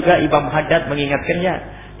 Dan juga Imam Haddad mengingatkannya,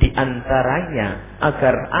 di antaranya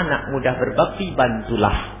agar anak mudah berbakti,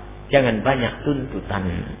 bantulah, jangan banyak tuntutan.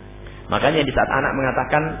 Makanya di saat anak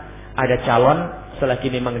mengatakan ada calon, selagi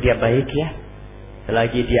memang dia baik ya,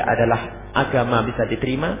 selagi dia adalah agama bisa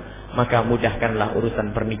diterima, maka mudahkanlah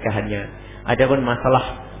urusan pernikahannya. Adapun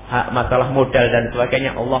masalah modal dan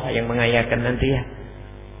sebagainya, Allah yang mengayakan nanti ya.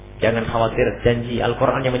 Jangan khawatir, janji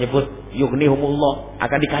Al-Quran yang menyebut yughnihumullah,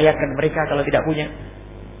 akan dikayakan mereka kalau tidak punya.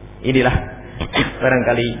 Inilah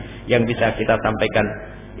barangkali yang bisa kita sampaikan.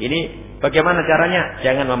 Ini bagaimana caranya?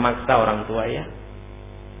 Jangan memaksa orang tua ya.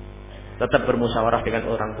 Tetap bermusyawarah dengan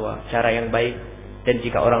orang tua, cara yang baik. Dan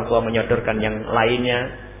jika orang tua menyodorkan yang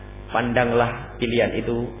lainnya, pandanglah pilihan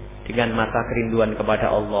itu dengan mata kerinduan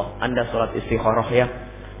kepada Allah. Anda sholat istikharah ya,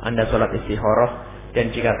 Anda sholat istikharah.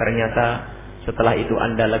 Dan jika ternyata setelah itu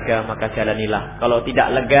Anda lega, maka jalanilah. Kalau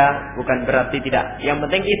tidak lega, bukan berarti tidak. Yang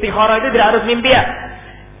penting istikharah itu tidak harus mimpi ya.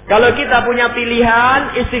 Kalau kita punya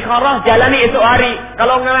pilihan istikharah, jalani esok hari.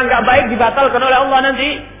 Kalau memang nggak baik, dibatalkan oleh Allah nanti.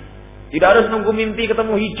 Tidak harus nunggu mimpi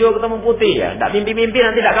ketemu hijau, ketemu putih ya. Tidak mimpi-mimpi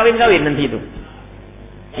nanti tidak kawin-kawin nanti itu.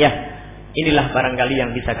 Ya, inilah barangkali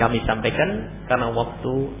yang bisa kami sampaikan. Karena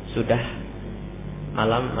waktu sudah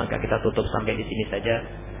malam, maka kita tutup sampai di sini saja.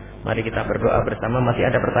 Mari kita berdoa bersama. Masih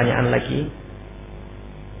ada pertanyaan lagi?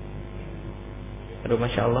 Aduh,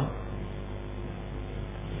 Masya Allah,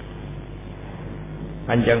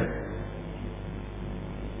 panjang.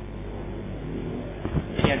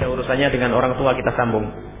 Ini ada urusannya dengan orang tua, kita sambung.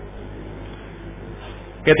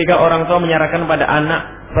 Ketika orang tua menyerahkan pada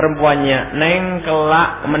anak perempuannya, "Neng,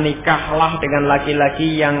 kelak menikahlah dengan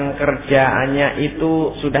laki-laki yang kerjaannya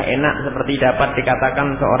itu sudah enak seperti dapat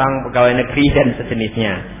dikatakan seorang pegawai negeri dan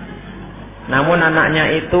sejenisnya. Namun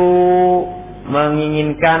anaknya itu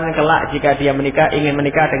menginginkan kelak jika dia ingin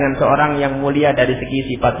menikah dengan seorang yang mulia dari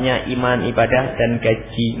segi sifatnya, iman, ibadah, dan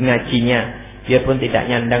ngajinya, biarpun tidak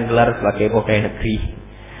nyandang gelar sebagai pegawai negeri.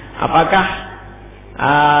 Apakah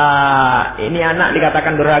ini anak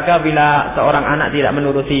dikatakan durhaka bila seorang anak tidak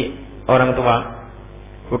menuruti orang tua?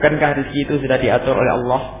 Bukankah rezeki itu sudah diatur oleh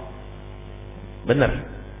Allah?" Benar.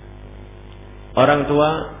 Orang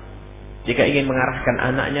tua jika ingin mengarahkan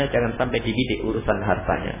anaknya, jangan sampai dibidik urusan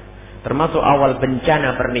hartanya. Termasuk awal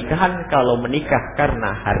bencana pernikahan kalau menikah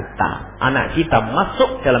karena harta. Anak kita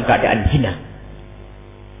masuk dalam keadaan hina.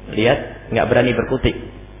 Lihat, nggak berani berkutik.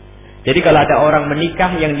 Jadi kalau ada orang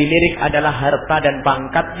menikah yang dilirik adalah harta dan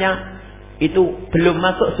pangkatnya, itu belum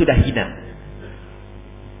masuk sudah hina.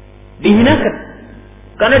 Dihinakan.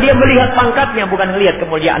 Karena dia melihat pangkatnya, bukan melihat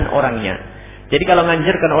kemuliaan orangnya. Jadi kalau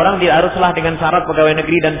nganjurkan orang, dia haruslah dengan syarat pegawai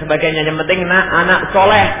negeri dan sebagainya. Yang penting anak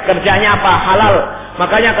soleh, kerjanya apa? Halal.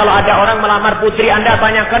 Makanya kalau ada orang melamar putri Anda,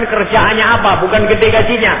 tanyakan kerjaannya apa, bukan gede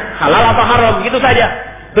gajinya. Halal atau haram, gitu saja.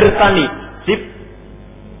 Bertani. Sip.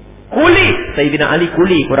 Kuli. Sayyidina Ali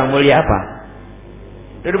kuli, kurang mulia apa?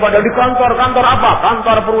 Daripada di kantor apa?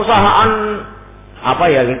 Kantor perusahaan apa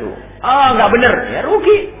ya gitu. Nggak bener. Ya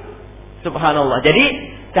rugi. Subhanallah.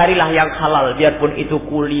 Jadi carilah yang halal, biarpun itu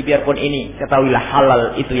kuli, biarpun ini. Ketahuilah halal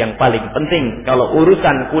itu yang paling penting. Kalau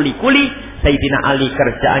urusan kuli-kuli, Sayyidina Ali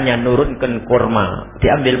kerjaannya nurunkan kurma.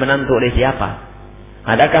 Diambil menantu oleh siapa?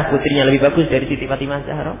 Adakah putrinya lebih bagus dari Siti Fatimah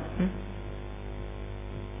Zahra?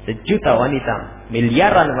 Sejuta wanita,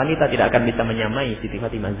 miliaran wanita tidak akan bisa menyamai Siti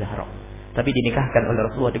Fatimah Zahra. Tapi dinikahkan oleh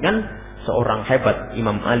Rasulullah dengan seorang hebat,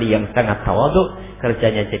 Imam Ali yang sangat tawadhu,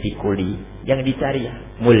 kerjanya jadi kuli. Yang dicari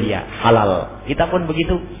mulia, halal. Kita pun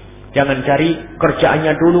begitu. Jangan cari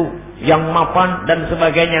kerjaannya dulu yang mapan dan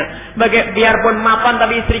sebagainya. Biarpun mapan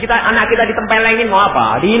tapi istri kita, anak kita ditempelengin, mau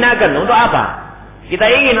apa? Dihinakan, untuk apa? Kita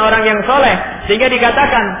ingin orang yang soleh. Sehingga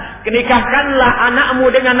dikatakan, nikahkanlah anakmu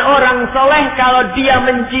dengan orang soleh. Kalau dia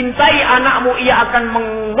mencintai anakmu, ia akan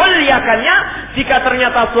memuliakannya. Jika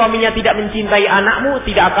ternyata suaminya tidak mencintai anakmu,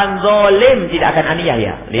 tidak akan zalim, tidak akan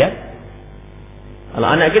aniaya. Lihat. Kalau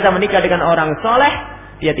anak kita menikah dengan orang soleh,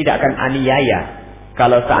 dia tidak akan aniaya.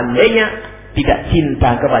 Kalau seandainya tidak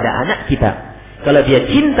cinta kepada anak kita, kalau dia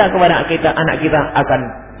cinta kepada anak kita akan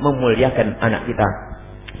memuliakan anak kita.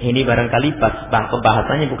 Ini barangkali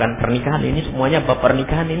pembahasannya bukan pernikahan, ini semuanya bab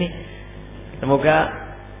pernikahan ini. Semoga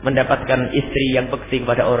mendapatkan istri yang bekti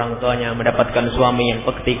kepada orang tuanya, mendapatkan suami yang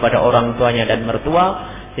bekti kepada orang tuanya dan mertua,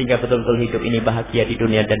 sehingga betul-betul hidup ini bahagia di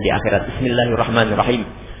dunia dan di akhirat. Bismillahirrahmanirrahim.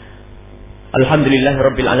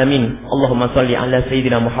 Alhamdulillahirabbil alamin. Allahumma shalli ala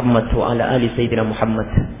sayyidina Muhammad wa ala ali sayyidina Muhammad.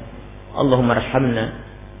 Allahumma arhamna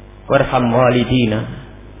warham walidina.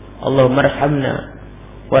 Allahumma arhamna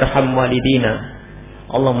warham walidina.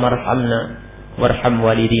 Allahumma arhamna warham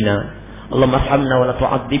walidina. Allahumma arhamna wa la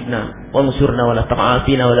tu'adzibna, wansurna wa la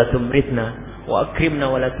ta'afina wa la tumritna, wa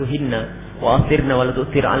akrimna wa la tuhinna, wa athirna wa la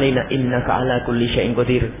tu'thir alaina, innaka ala kulli syai'in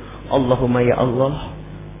qadir. Allahumma ya Allah,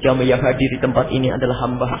 kami yang hadir di tempat ini adalah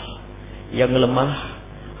hamba yang lemah,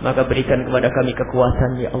 maka berikan kepada kami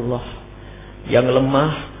kekuatan ya Allah. Yang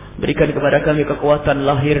lemah, berikan kepada kami kekuatan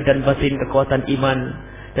lahir dan batin, kekuatan iman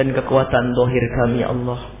dan kekuatan zahir kami ya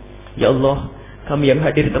Allah. Ya Allah, kami yang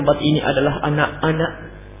hadir di tempat ini adalah anak-anak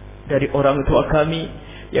dari orang tua kami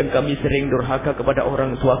yang kami sering durhaka kepada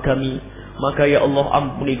orang tua kami. Maka ya Allah,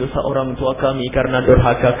 ampuni dosa orang tua kami karena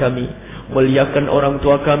durhaka kami. Muliakan orang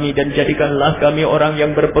tua kami dan jadikanlah kami orang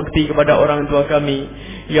yang berbakti kepada orang tua kami.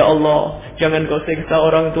 Ya Allah, jangan kau siksa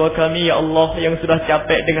orang tua kami ya Allah yang sudah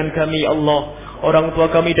capek dengan kami ya Allah. Orang tua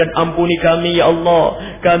kami dan ampuni kami ya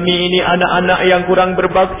Allah. Kami ini anak-anak yang kurang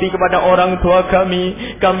berbakti kepada orang tua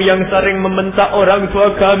kami. Kami yang sering membentak orang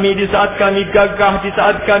tua kami di saat kami gagah, di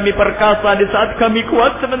saat kami perkasa, di saat kami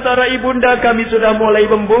kuat, sementara ibunda kami sudah mulai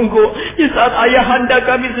membungkuk. Di saat ayahanda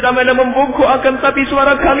kami sudah mulai membungkuk, akan tapi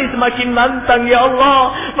suara kami semakin lantang ya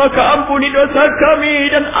Allah. Maka ampuni dosa kami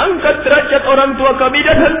dan angkat derajat orang tua kami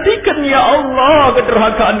dan hentikan ya Allah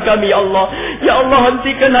kedurhakaan kami ya Allah. Ya Allah,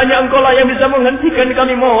 hentikan, hanya Engkau lah yang bisa hentikan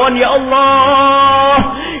kami, mohon ya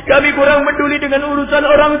Allah. Kami kurang peduli dengan urusan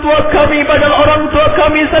orang tua kami, padahal orang tua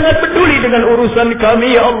kami sangat peduli dengan urusan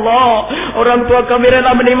kami ya Allah. Orang tua kami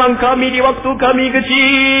rela menimang kami di waktu kami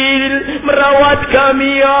kecil, merawat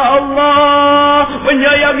kami ya Allah,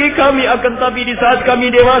 menyayangi kami, akan tapi di saat kami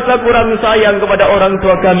dewasa kurang sayang kepada orang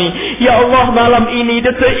tua kami. Ya Allah, malam ini,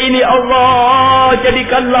 detik ini Allah,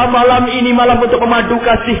 jadikanlah malam ini malam untuk memadu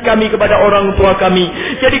kasih kami kepada orang tua kami.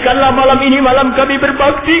 Jadikanlah malam ini malam kami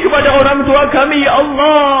berbakti kepada orang tua kami ya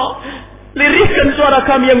Allah. Lirihkan suara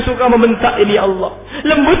kami yang suka membentak ini ya Allah.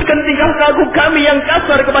 Lembutkan tingkah laku kami yang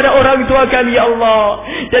kasar kepada orang tua kami ya Allah.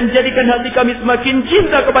 Dan jadikan hati kami semakin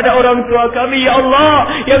cinta kepada orang tua kami ya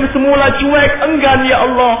Allah. Yang semula cuek, enggan ya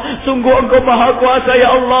Allah. Sungguh Engkau Maha Kuasa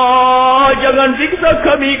ya Allah. Jangan siksa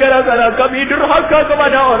kami gara-gara kami durhaka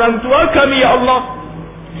kepada orang tua kami ya Allah.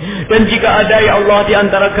 Dan jika ada ya Allah di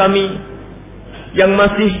antara kami yang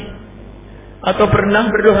masih atau pernah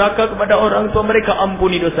berdurhaka kepada orang tua mereka,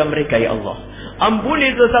 ampuni dosa mereka ya Allah. Ampuni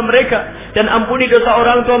dosa mereka dan ampuni dosa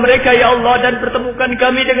orang tua mereka ya Allah, dan pertemukan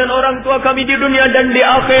kami dengan orang tua kami di dunia dan di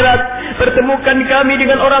akhirat. Pertemukan kami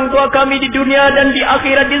dengan orang tua kami di dunia dan di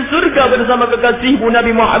akhirat, di surga bersama kekasihmu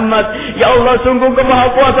Nabi Muhammad. Ya Allah, sungguh Kau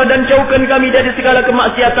Maha Kuasa, dan jauhkan kami dari segala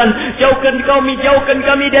kemaksiatan. Jauhkan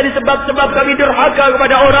kami dari sebab-sebab kami durhaka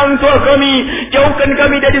kepada orang tua kami. Jauhkan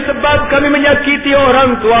kami dari sebab kami menyakiti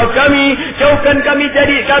orang tua kami. Jauhkan kami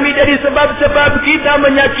dari sebab-sebab kita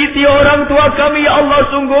menyakiti orang tua kami. Ya Allah,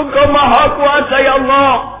 sungguh Kau Maha Kuasa ya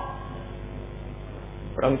Allah.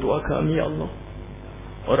 Orang tua kami ya Allah.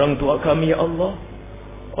 Orang tua kami ya Allah.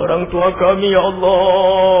 Orang tua kami ya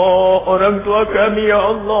Allah. Orang tua kami ya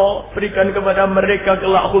Allah. Berikan kepada mereka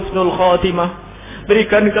kelak husnul khatimah.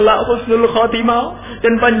 Berikan kelak husnul khatimah.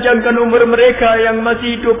 Dan panjangkan umur mereka yang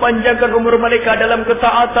masih hidup. Panjangkan umur mereka dalam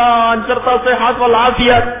ketaatan serta sehat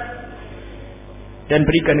walafiat. Dan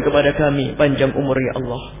berikan kepada kami panjang umur ya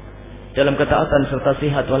Allah, dalam ketaatan serta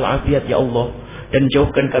sehat walafiat ya Allah. Dan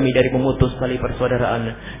jauhkan kami dari memutus tali persaudaraan.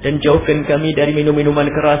 Dan jauhkan kami dari minum-minuman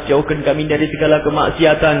keras. Jauhkan kami dari segala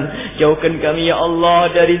kemaksiatan. Jauhkan kami ya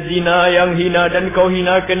Allah dari zina yang hina dan Kau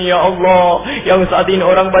hinakan ya Allah. Yang saat ini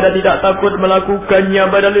orang pada tidak takut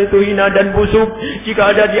melakukannya, padahal itu hina dan busuk.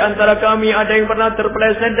 Jika ada di antara kami ada yang pernah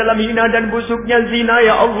terpeleset dalam hina dan busuknya zina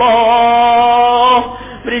ya Allah,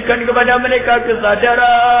 berikan kepada mereka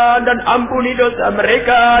kesadaran dan ampuni dosa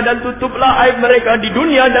mereka, dan tutuplah aib mereka di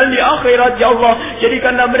dunia dan di akhirat ya Allah.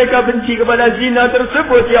 Jadikanlah mereka benci kepada zina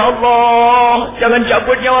tersebut ya Allah. Jangan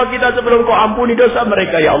cabut nyawa kita sebelum Kau ampuni dosa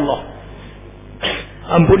mereka ya Allah.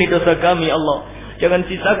 Ampuni dosa kami ya Allah. Jangan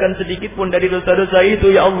sisakan sedikit pun dari dosa-dosa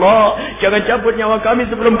itu ya Allah. Jangan cabut nyawa kami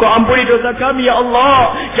sebelum Kau ampuni dosa kami ya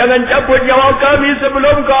Allah. Jangan cabut nyawa kami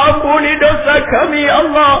sebelum Kau ampuni dosa kami ya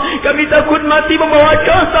Allah. Kami takut mati membawa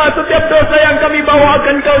dosa. Setiap dosa yang kami bawa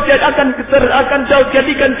akan Kau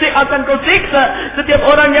siksa. Setiap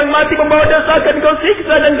orang yang mati membawa dosa akan Kau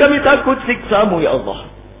siksa, dan kami takut siksa-Mu ya Allah.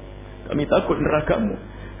 Kami takut neraka-Mu.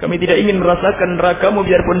 Kami tidak ingin merasakan neraka-Mu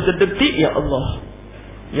biarpun sedetik ya Allah.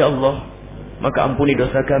 Ya Allah, maka ampuni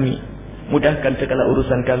dosa kami, mudahkan segala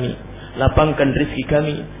urusan kami, lapangkan rezeki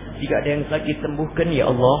kami. Jika ada yang sakit, sembuhkan ya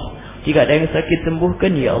Allah. Jika ada yang sakit,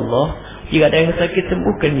 sembuhkan ya Allah. Jika ada yang sakit,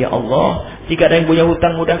 sembuhkan ya Allah. Jika ada yang punya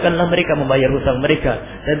hutang, mudahkanlah mereka membayar hutang mereka.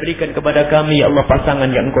 Dan berikan kepada kami ya Allah pasangan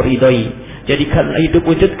yang Kau ridhai. Jadikanlah hidup,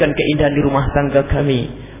 wujudkan keindahan di rumah tangga kami.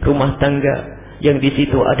 Rumah tangga yang di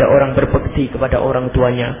situ ada orang berbakti kepada orang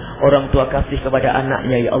tuanya, orang tua kasih kepada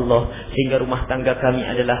anaknya ya Allah, sehingga rumah tangga kami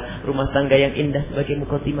adalah rumah tangga yang indah sebagai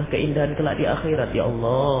mukhatimah keindahan kelak di akhirat ya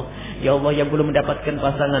Allah. Ya Allah, yang belum mendapatkan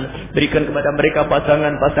pasangan, berikan kepada mereka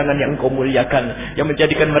pasangan-pasangan yang Kau muliakan, yang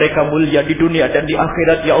menjadikan mereka mulia di dunia dan di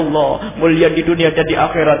akhirat ya Allah. Mulia di dunia dan di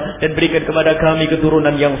akhirat. Dan berikan kepada kami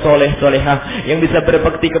keturunan yang soleh solehah, yang bisa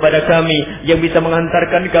berbakti kepada kami, yang bisa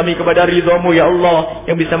mengantarkan kami kepada ridha-Mu ya Allah,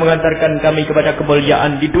 yang bisa mengantarkan kami kepada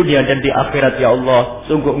kemuliaan di dunia dan di akhirat ya Allah.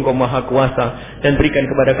 Sungguh Engkau Maha Kuasa. Dan berikan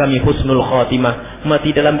kepada kami husnul khatimah, mati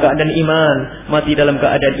dalam keadaan iman, mati dalam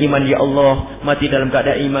keadaan iman ya Allah, mati dalam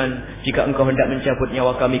keadaan iman. Jika Engkau hendak mencabut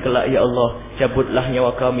nyawa kami kelak ya Allah, cabutlah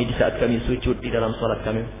nyawa kami di saat kami sujud di dalam salat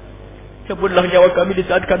kami. Cabutlah nyawa kami di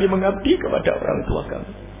saat kami mengabdi kepada orang tua kami.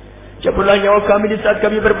 Cabutlah nyawa kami di saat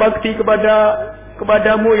kami berbakti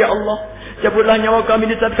kepadamu ya Allah. Cabutlah nyawa kami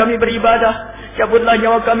di saat kami beribadah. Cabutlah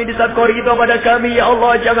nyawa kami di saat Kau ridha pada kami ya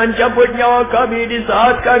Allah. Jangan cabut nyawa kami di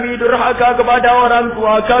saat kami durhaka kepada orang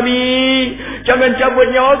tua kami. Jangan cabut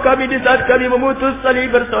nyawa kami di saat kami memutus tali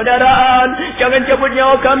persaudaraan. Jangan cabut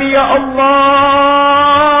nyawa kami ya Allah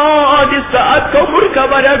di saat Kau murka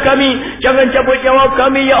pada kami. Jangan cabut nyawa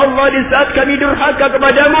kami ya Allah di saat kami durhaka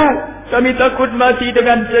kepadamu. Kami takut mati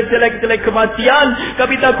dengan sejelek-jelek kematian.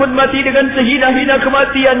 Kami takut mati dengan sehina-hina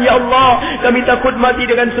kematian ya Allah. Kami takut mati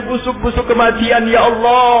dengan sebusuk-busuk kematian ya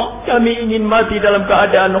Allah. Kami ingin mati dalam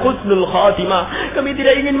keadaan husnul khatimah. Kami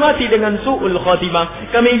tidak ingin mati dengan su'ul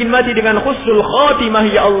khatimah. Kami ingin mati dengan husnul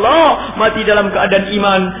khatimah ya Allah. Mati dalam keadaan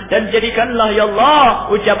iman. Dan jadikanlah ya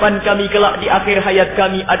Allah ucapan kami kelak di akhir hayat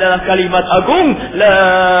kami adalah kalimat agung, la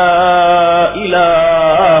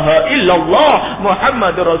ilaha illallah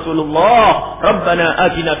Muhammadur Rasulullah. Rabbana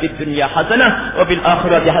atina fid dunya hasanah wa fil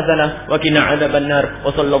akhirati hasanah wa qina adzabannar. Wa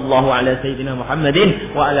sallallahu ala sayyidina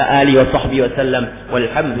Muhammadin wa ala alihi wa sahbihi wa sallam.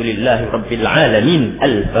 Walhamdulillahi rabbil alamin.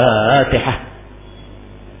 Al-Fatihah.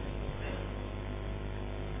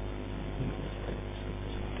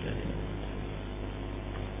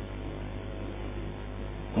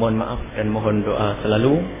 Mohon maaf dan mohon doa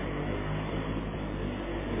selalu.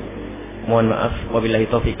 Mohon maaf, wabillahi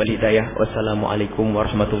taufiq wal hidayah. Wassalamualaikum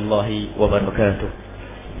warahmatullahi wabarakatuh.